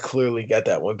 I clearly got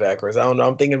that one backwards. I don't know.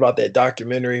 I'm thinking about that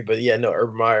documentary, but yeah, no,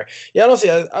 Urban Meyer. Yeah, I don't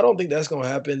see I don't think that's gonna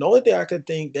happen. The only thing I could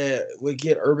think that would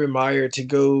get Urban Meyer to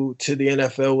go to the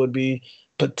NFL would be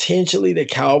potentially the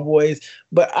Cowboys.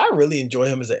 But I really enjoy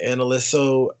him as an analyst,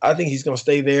 so I think he's gonna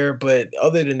stay there. But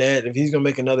other than that, if he's gonna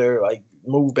make another like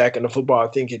move back into football, I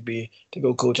think it'd be to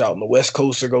go coach out on the West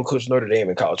Coast or go coach Notre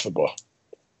Dame in college football.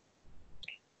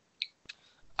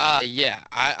 Yeah,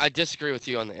 I disagree with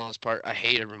you on the analyst part. I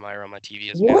hate Urban Meyer on my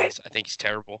TV as an What? analyst. I think he's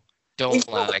terrible. Don't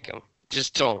like him.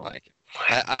 Just don't like him.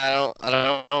 I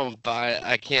don't buy it.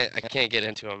 I can't get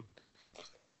into him.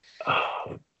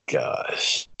 Oh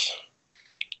gosh.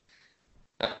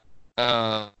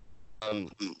 Um,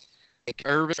 like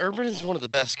Urban is one of the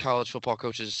best college football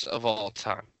coaches of all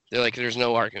time. There's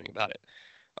no arguing about it.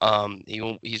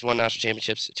 He's won national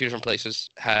championships at two different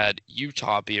places. Had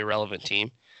Utah be a relevant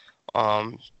team.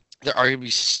 They're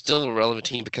arguably still a relevant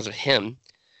team because of him.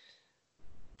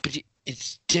 But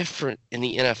it's different in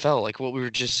the NFL. Like what we were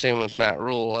just saying with Matt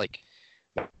Rhule. Like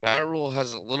Matt Rhule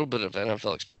has a little bit of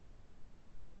NFL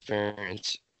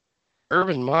experience.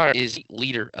 Urban Meyer is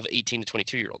leader of 18 to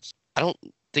 22-year-olds. I don't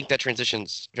think that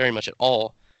transitions very much at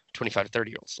all 25 to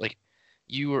 30-year-olds. Like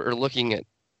you are looking at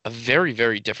a very,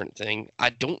 very different thing.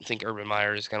 I don't think Urban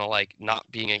Meyer is going to like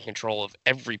not being in control of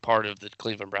every part of the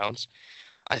Cleveland Browns.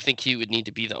 I think he would need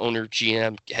to be the owner,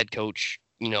 GM, head coach,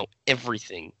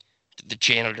 everything, the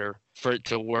janitor for it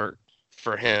to work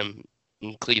for him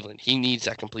in Cleveland. He needs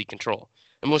that complete control.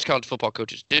 And most college football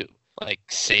coaches do. Like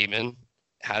Saban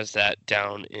has that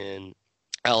down in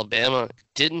Alabama,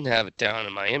 didn't have it down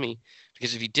in Miami,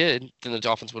 because if he did, then the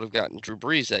Dolphins would have gotten Drew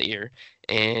Brees that year.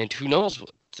 And who knows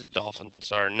what the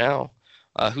Dolphins are now.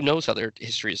 Who knows how their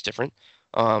history is different.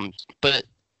 But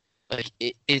like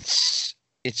it's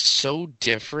so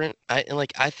different.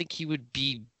 I think he would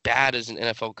be bad as an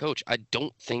NFL coach. I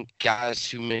don't think guys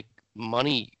who make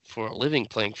money for a living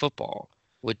playing football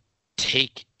would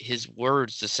take his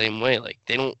words the same way. Like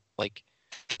they don't like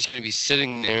he's gonna be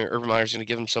sitting there, Urban Meyer's gonna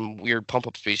give him some weird pump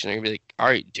up speech and they're gonna be like, all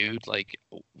right, dude, like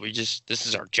this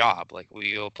is our job. Like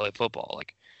we go play football.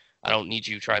 Like I don't need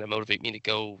you trying to motivate me to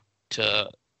go to,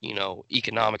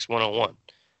 economics 101.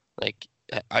 Like,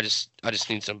 I just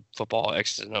need some football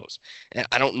X's and O's. And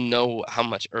I don't know how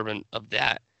much Urban of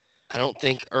that. I don't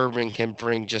think Urban can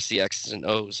bring just the X's and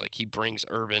O's. Like, he brings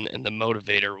Urban and the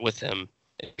motivator with him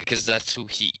because that's who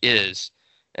he is.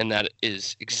 And that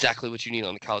is exactly what you need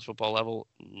on the college football level,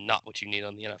 not what you need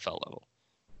on the NFL level.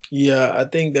 Yeah, I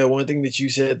think that one thing that you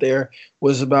said there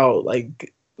was about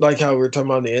like how we were talking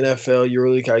about in the NFL, you're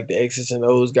really like the X's and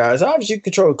O's guys. Obviously, you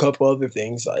control a couple other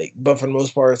things, but for the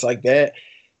most part, it's like that.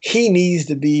 He needs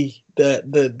to be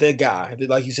the guy,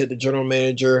 like you said, the general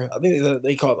manager. I think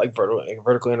they call it like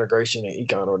vertical integration and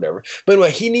econ or whatever. But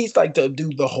anyway, he needs like to do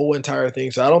the whole entire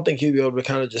thing. So I don't think he'll be able to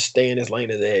kind of just stay in his lane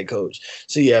as a head coach.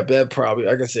 So yeah, that probably,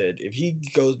 like I said, if he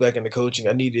goes back into coaching,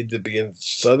 I needed to be in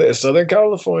Southern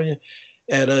California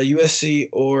at USC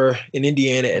or in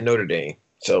Indiana at Notre Dame.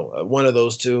 So one of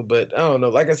those two. But I don't know.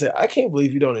 Like I said, I can't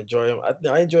believe you don't enjoy him.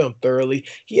 I enjoy him thoroughly.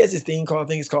 He has this thing called, I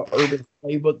think it's called Urban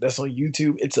Playbook that's on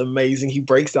YouTube. It's amazing. He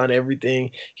breaks down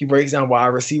everything. He breaks down why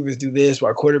receivers do this,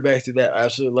 why quarterbacks do that. I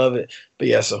absolutely love it. But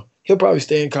yeah, so he'll probably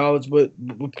stay in college. But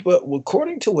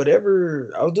according to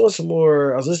whatever, I was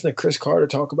listening to Chris Carter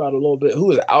talk about it a little bit, who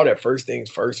was out at First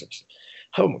Things First.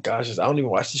 Oh my gosh, I don't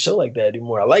even watch the show like that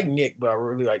anymore. I like Nick, but I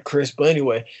really like Chris. But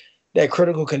anyway, that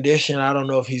critical condition, I don't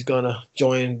know if he's gonna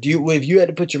join. If you had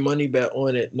to put your money bet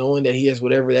on it, knowing that he has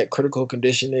whatever that critical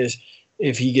condition is,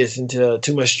 if he gets into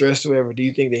too much stress or whatever, do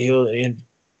you think that he'll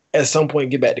at some point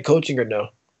get back to coaching or no?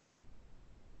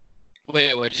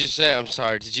 Wait, what did you say? I'm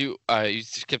sorry. Did you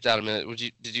skipped out a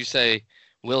minute. Did you say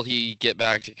will he get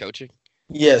back to coaching?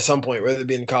 Yeah, at some point, whether it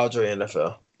be in college or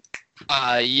NFL.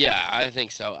 Yeah, I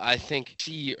think so. I think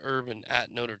see Urban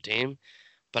at Notre Dame,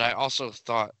 but I also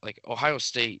thought like Ohio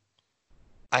State.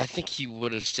 I think he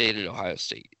would have stayed at Ohio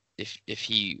State if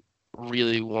he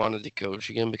really wanted to coach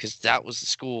again because that was the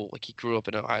school. Like he grew up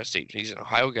in Ohio State. He's an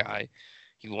Ohio guy.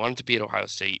 He wanted to be at Ohio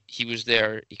State. He was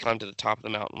there. He climbed to the top of the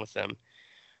mountain with them,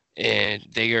 and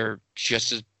they are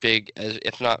just as big as,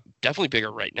 if not definitely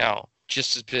bigger right now,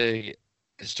 just as big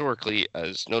historically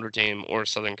as Notre Dame or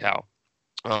Southern Cal.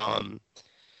 Um,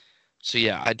 so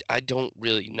yeah, I don't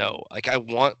really know. Like I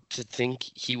want to think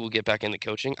he will get back into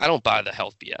coaching. I don't buy the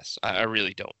health BS. I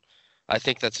really don't. I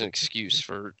think that's an excuse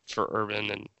for Urban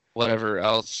and whatever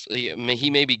else. He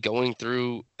may be going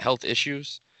through health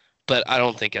issues, but I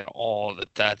don't think at all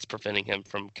that that's preventing him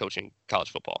from coaching college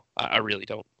football. I really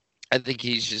don't. I think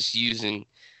he's just using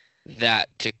that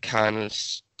to kind of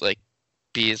like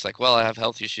be as like, well, I have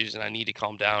health issues and I need to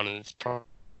calm down, and it's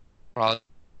probably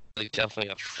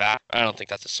definitely a fact. I don't think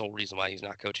that's the sole reason why he's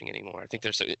not coaching anymore. I think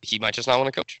he might just not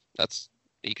want to coach.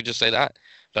 You could just say that,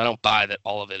 but I don't buy that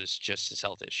all of it is just his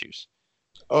health issues.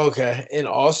 Okay, and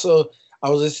also I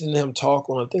was listening to him talk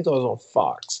on, I think I was on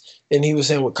Fox, and he was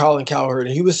saying with Colin Cowherd,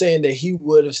 and he was saying that he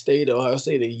would have stayed at Ohio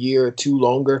State a year or two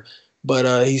longer,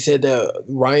 but he said that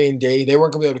Ryan Day, they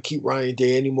weren't gonna be able to keep Ryan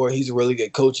Day anymore. He's a really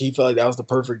good coach. He felt like that was the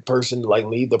perfect person to like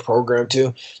lead the program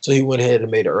to, so he went ahead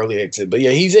and made an early exit. But yeah,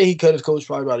 he said he could have coached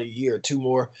probably about a year or two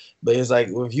more. But it's like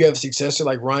if you have a successor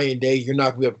like Ryan Day, you're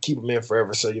not gonna be able to keep him in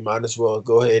forever. So you might as well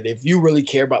go ahead if you really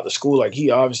care about the school, like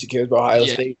he obviously cares about Ohio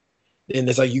State. Then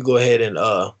it's like you go ahead and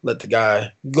let the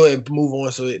guy go ahead and move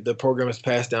on so the program is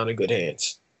passed down in good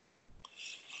hands.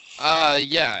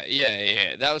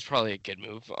 Yeah. That was probably a good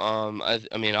move. I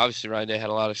mean, obviously Ryan Day had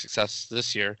a lot of success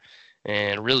this year,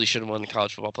 and really should have won the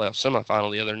college football playoff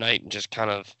semifinal the other night, and just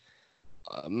kind of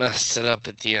messed it up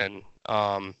at the end.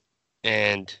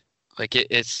 And like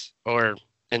it's or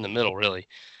in the middle really,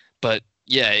 but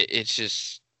yeah, it's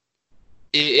just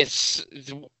it's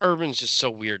Urban's just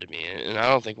so weird to me, and I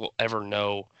don't think we'll ever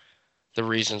know the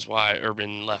reasons why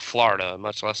Urban left Florida,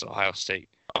 much less Ohio State.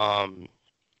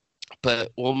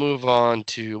 But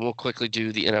we'll quickly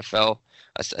do the NFL.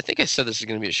 I think I said this is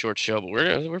going to be a short show, but we're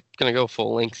going to go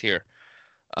full length here.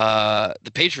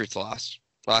 The Patriots lost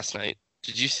last night.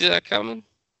 Did you see that coming?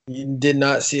 You did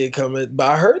not see it coming, but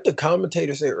I heard the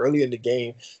commentator say earlier in the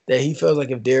game that he feels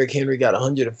like if Derrick Henry got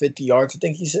 150 yards, I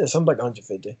think he said something like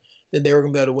 150, then they were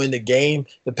going to be able to win the game.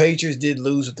 The Patriots did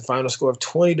lose with the final score of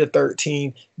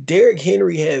 20-13. Derrick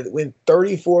Henry had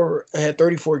 34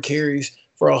 carries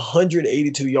for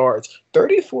 182 yards.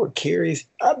 34 carries.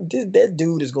 That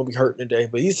dude is going to be hurting today,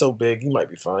 but he's so big, he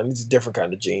might be fine. He's a different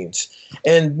kind of genes.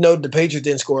 And no, the Patriots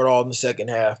didn't score at all in the second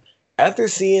half. After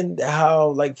seeing how,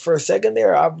 like, for a second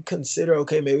there, I would consider,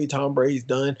 okay, maybe Tom Brady's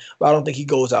done, but I don't think he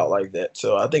goes out like that.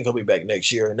 So I think he'll be back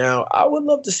next year. Now, I would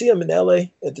love to see him in LA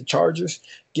at the Chargers,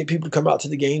 get people to come out to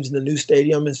the games in the new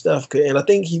stadium and stuff. And I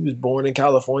think he was born in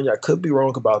California. I could be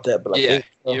wrong about that, but I think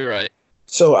so. You're right.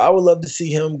 So I would love to see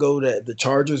him go to the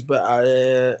Chargers, but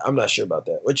I'm not sure about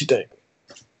that. What you think?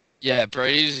 Yeah,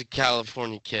 Brady's a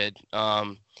California kid.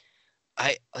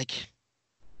 I like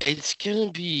it's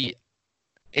gonna be.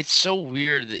 It's so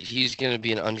weird that he's gonna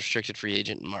be an unrestricted free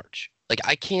agent in March. Like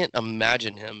I can't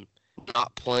imagine him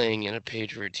not playing in a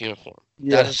Patriots uniform.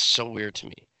 That Yeah. is so weird to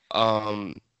me.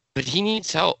 But he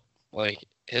needs help. Like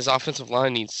his offensive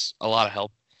line needs a lot of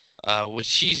help,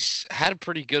 which he's had a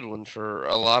pretty good one for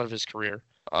a lot of his career.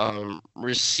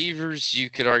 Receivers, you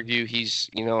could argue he's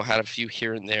had a few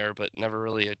here and there, but never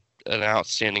really an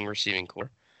outstanding receiving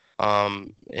core.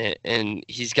 And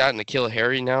he's got N'Keal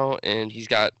Harry now, and he's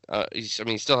got he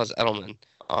still has Edelman.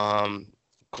 Um,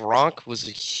 Gronk was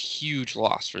a huge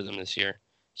loss for them this year,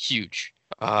 huge.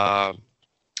 I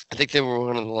think they were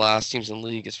one of the last teams in the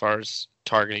league as far as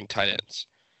targeting tight ends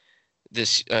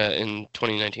this in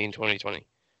 2019, 2020.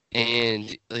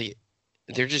 And like,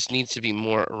 there just needs to be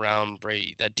more around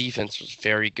Brady. That defense was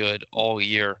very good all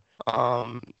year.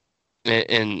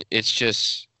 And it's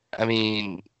just, I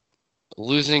mean,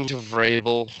 losing to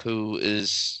Vrabel, who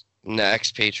is an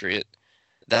ex-Patriot,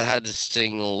 that had to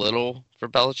sting a little for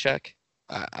Belichick.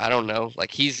 I don't know.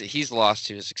 Like he's lost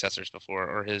to his successors before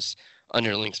or his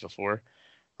underlings before.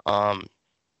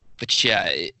 But yeah,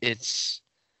 it's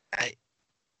I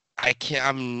I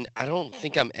can't. I don't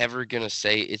think I'm ever gonna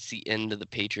say it's the end of the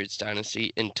Patriots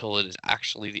dynasty until it is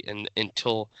actually the end.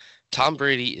 Until Tom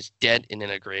Brady is dead and in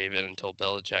a grave, and until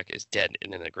Belichick is dead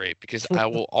and in a grave. Because I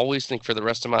will always think for the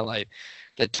rest of my life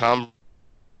that Tom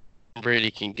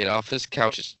Brady can get off his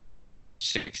couch at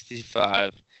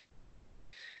 65,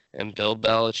 and Bill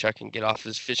Belichick can get off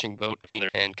his fishing boat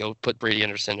and go put Brady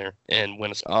under center and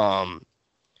win us.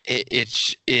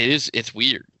 It's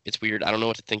weird. It's weird. I don't know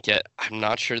what to think yet. I'm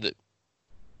not sure that.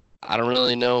 I don't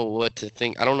really know what to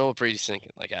think. I don't know what Brady's thinking.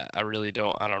 Like I really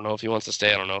don't. I don't know if he wants to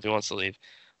stay. I don't know if he wants to leave.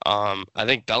 I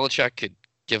think Belichick could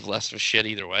give less of a shit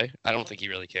either way. I don't think he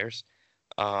really cares.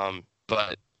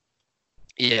 But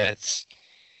yeah,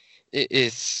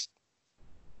 it's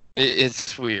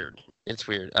weird. It's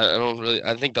weird. I don't really.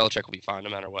 I think Belichick will be fine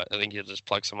no matter what. I think he'll just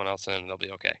plug someone else in and they'll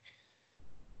be okay.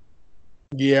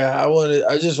 Yeah,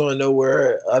 I just want to know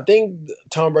where. I think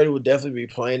Tom Brady will definitely be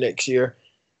playing next year.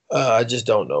 I just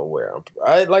don't know where.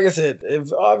 Like I said,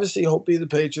 if obviously hope be the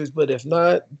Patriots, but if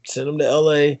not, send them to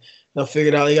LA. They'll figure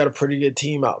it out. You got a pretty good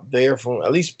team out there from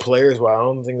at least players. Well, I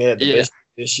don't think they had the best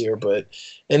this year, but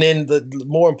and then the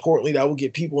more importantly, that will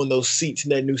get people in those seats in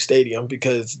that new stadium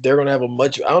because they're gonna have a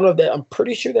much. I don't know if that. I'm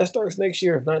pretty sure that starts next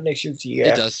year. If not next year, it's the year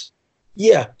It after. does.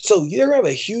 Yeah, so they're gonna have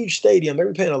a huge stadium. They're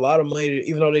gonna be paying a lot of money,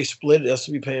 even though they split it. They'll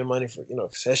still be paying money for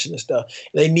concession and stuff.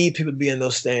 They need people to be in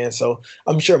those stands. So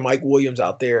I'm sure Mike Williams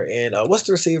out there. And what's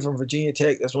the receiver from Virginia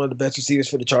Tech? That's one of the best receivers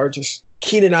for the Chargers.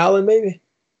 Keenan Allen, maybe.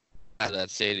 At that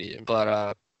stadium,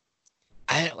 but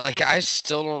I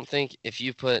still don't think if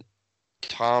you put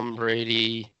Tom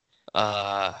Brady,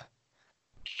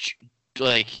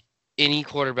 like any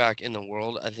quarterback in the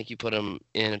world, I think you put him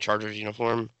in a Chargers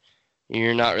uniform,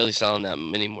 you're not really selling that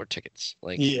many more tickets.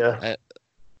 Yeah,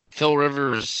 Phil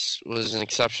Rivers was an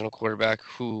exceptional quarterback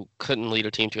who couldn't lead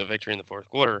a team to a victory in the fourth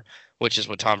quarter, which is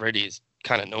what Tom Brady is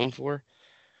kind of known for.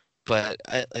 But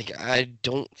I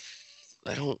don't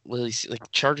really see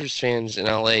like Chargers fans in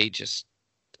LA just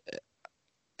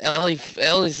LA's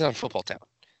not a football town.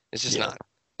 It's just yeah, not.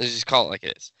 Let's just call it like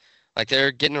it is. Like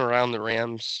they're getting around the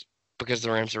Rams because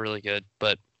the Rams are really good,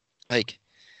 but like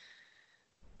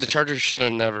the Chargers should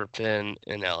have never been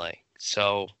in LA.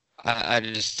 So I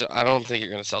don't think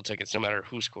you're gonna sell tickets no matter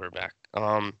who's quarterback.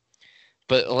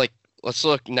 But like let's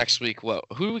look next week. Who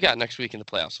do we got next week in the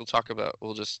playoffs?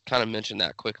 We'll just kind of mention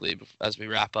that quickly as we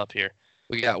wrap up here.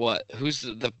 We got what? Who's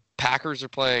the Packers are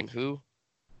playing who?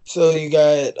 So you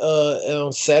got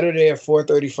on Saturday at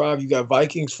 4:35, you got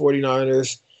Vikings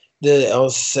 49ers. Then on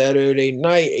Saturday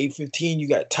night, 8:15, you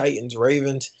got Titans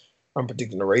Ravens. I'm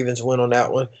predicting the Ravens win on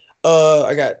that one.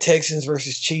 I got Texans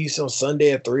versus Chiefs on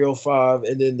Sunday at 3:05,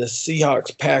 and then the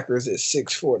Seahawks Packers at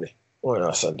 6:40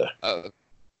 on Sunday.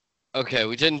 Okay,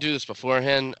 we didn't do this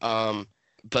beforehand.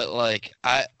 But like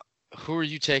who are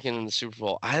you taking in the Super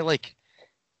Bowl?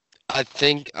 I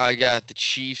think I got the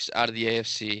Chiefs out of the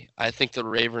AFC. I think the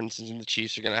Ravens and the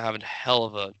Chiefs are gonna have a hell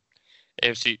of a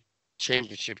AFC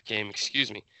championship game,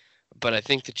 excuse me. But I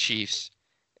think the Chiefs,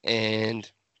 and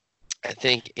I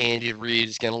think Andy Reid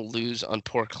is going to lose on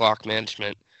poor clock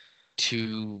management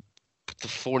to the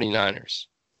 49ers.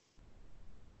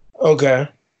 Okay.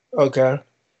 Okay.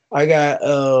 I got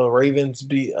Ravens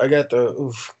beat. I got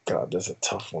the God, that's a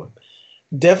tough one.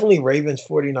 Definitely Ravens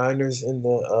 49ers in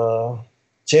the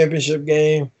championship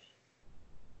game.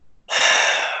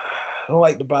 don't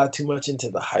like to buy too much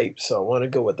into the hype, so I want to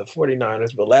go with the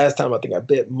 49ers. But last time I think I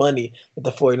bet money that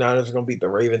the 49ers were going to beat the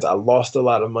Ravens. I lost a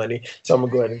lot of money, so I'm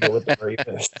going to go ahead and go with the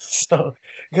Ravens. So,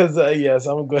 because, yes,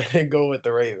 I'm going to go ahead and go with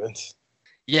the Ravens.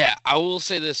 Yeah, I will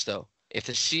say this, though. If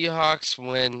the Seahawks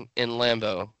win in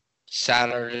Lambeau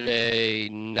Saturday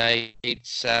night,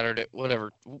 Saturday,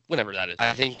 whenever that is,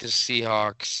 I think the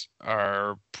Seahawks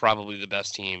are probably the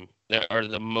best team. They are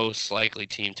the most likely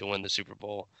team to win the Super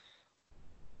Bowl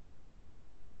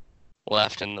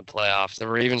left in the playoffs. The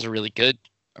Ravens are really good.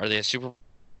 Are they a Super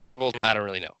Bowl? I don't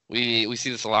really know. We see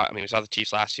this a lot. I mean, we saw the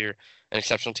Chiefs last year, an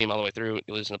exceptional team all the way through.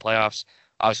 You lose in the playoffs.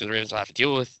 Obviously, the Ravens will have to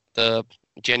deal with the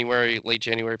late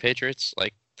January Patriots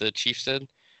like the Chiefs did.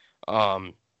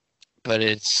 But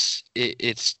it's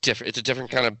different. It's a different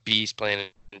kind of beast playing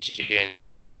in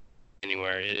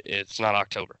January. It's not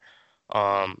October.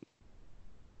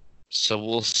 So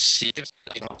we'll see.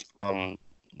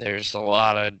 There's a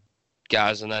lot of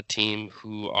guys on that team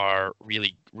who are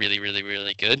really, really, really,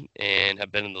 really good and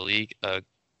have been in the league a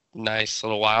nice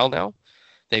little while now.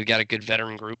 They've got a good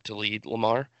veteran group to lead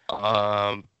Lamar.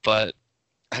 But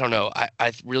I don't know.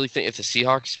 I really think if the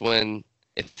Seahawks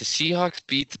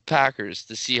beat the Packers,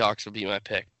 the Seahawks will be my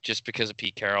pick just because of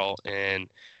Pete Carroll and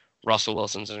Russell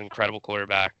Wilson's an incredible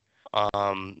quarterback.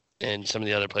 And some of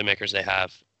the other playmakers they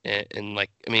have. And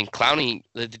like, I mean, Clowney,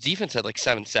 the defense had like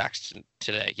 7 sacks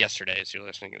yesterday, as you're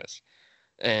listening to this.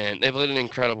 And they played an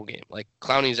incredible game. Like,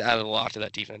 Clowney's added a lot to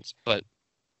that defense. But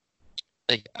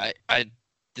like,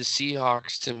 the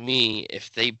Seahawks, to me,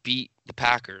 if they beat the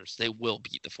Packers, they will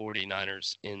beat the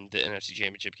 49ers in the NFC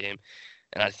Championship game.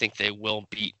 And I think they will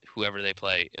beat whoever they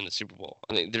play in the Super Bowl.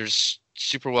 I think they're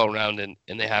super well-rounded,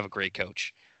 and they have a great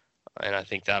coach. And I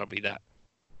think that'll be that.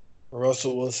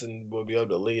 Russell Wilson will be able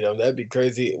to lead them. That'd be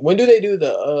crazy. When do they do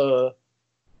the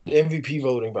MVP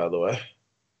voting, by the way?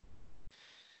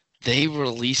 They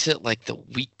release it like the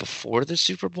week before the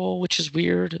Super Bowl, which is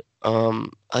weird.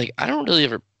 Like, I don't really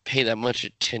ever pay that much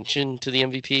attention to the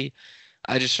MVP.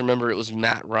 I just remember it was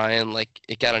Matt Ryan. Like,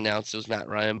 it got announced it was Matt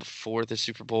Ryan before the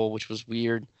Super Bowl, which was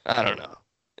weird. I don't know.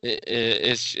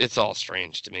 It's all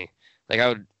strange to me. Like,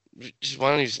 why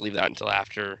don't you just leave that until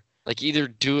after? Like, either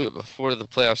do it before the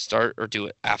playoffs start or do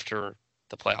it after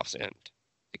the playoffs end.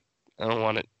 Like, I don't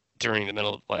want it during the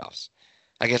middle of the playoffs.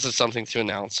 I guess it's something to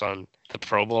announce on the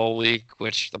Pro Bowl week,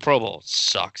 which the Pro Bowl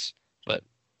sucks, but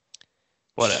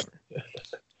whatever.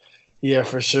 Yeah,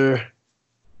 for sure.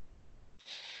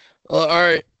 Well, all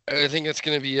right. I think that's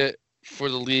going to be it for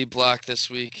the lead block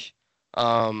this week.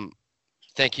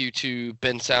 Thank you to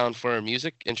Ben Sound for our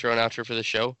music, intro and outro for the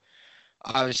show.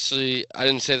 Obviously, I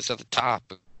didn't say this at the top,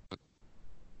 but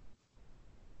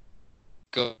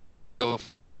go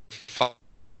follow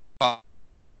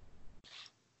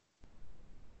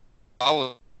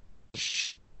the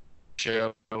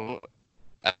show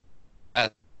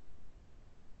at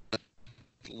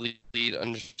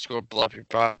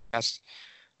lead_blow_podcast.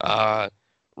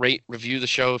 Rate, review the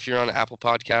show if you're on Apple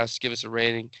Podcasts. Give us a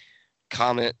rating.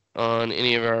 Comment on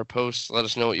any of our posts. Let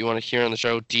us know what you want to hear on the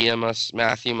show. DM us,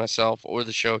 Matthew, myself, or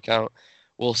the show account.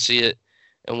 We'll see it,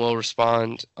 and we'll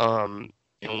respond. And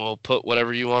we'll put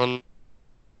whatever you want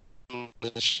on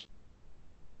the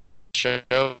show.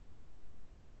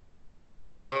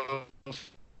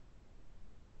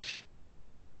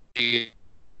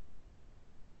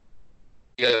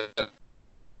 Yeah.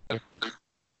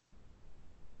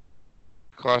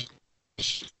 Question.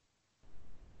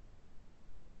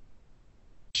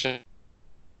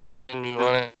 You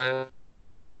want to?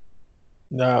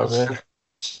 Nah, man.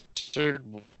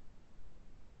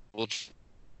 We'll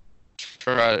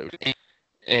try it.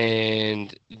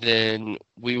 And then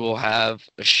we will have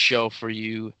a show for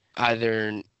you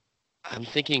either,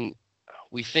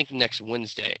 we think next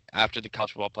Wednesday after the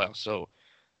college football playoffs. So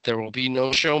there will be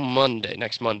no show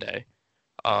next Monday,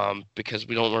 because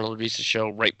we don't want to release the show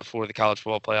right before the college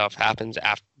football playoff happens.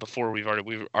 Before we were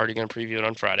already going to preview it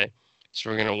on Friday, so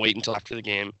we're going to wait until after the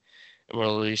game, and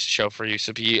we'll release a show for you.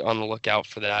 So be on the lookout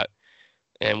for that,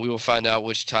 and we will find out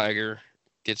which Tiger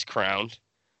gets crowned.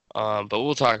 But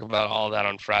we'll talk about all that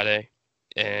on Friday,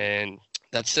 and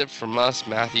that's it from us.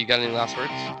 Matthew, you got any last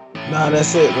words? Nah,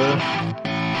 that's it, man.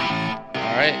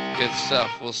 All right, good stuff.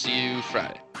 We'll see you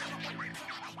Friday.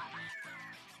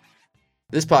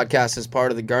 This podcast is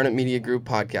part of the Garnet Media Group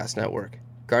podcast network.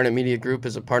 Garnet Media Group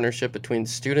is a partnership between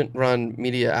student-run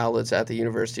media outlets at the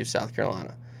University of South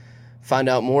Carolina. Find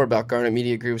out more about Garnet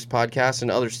Media Group's podcast and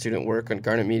other student work on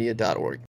garnetmedia.org.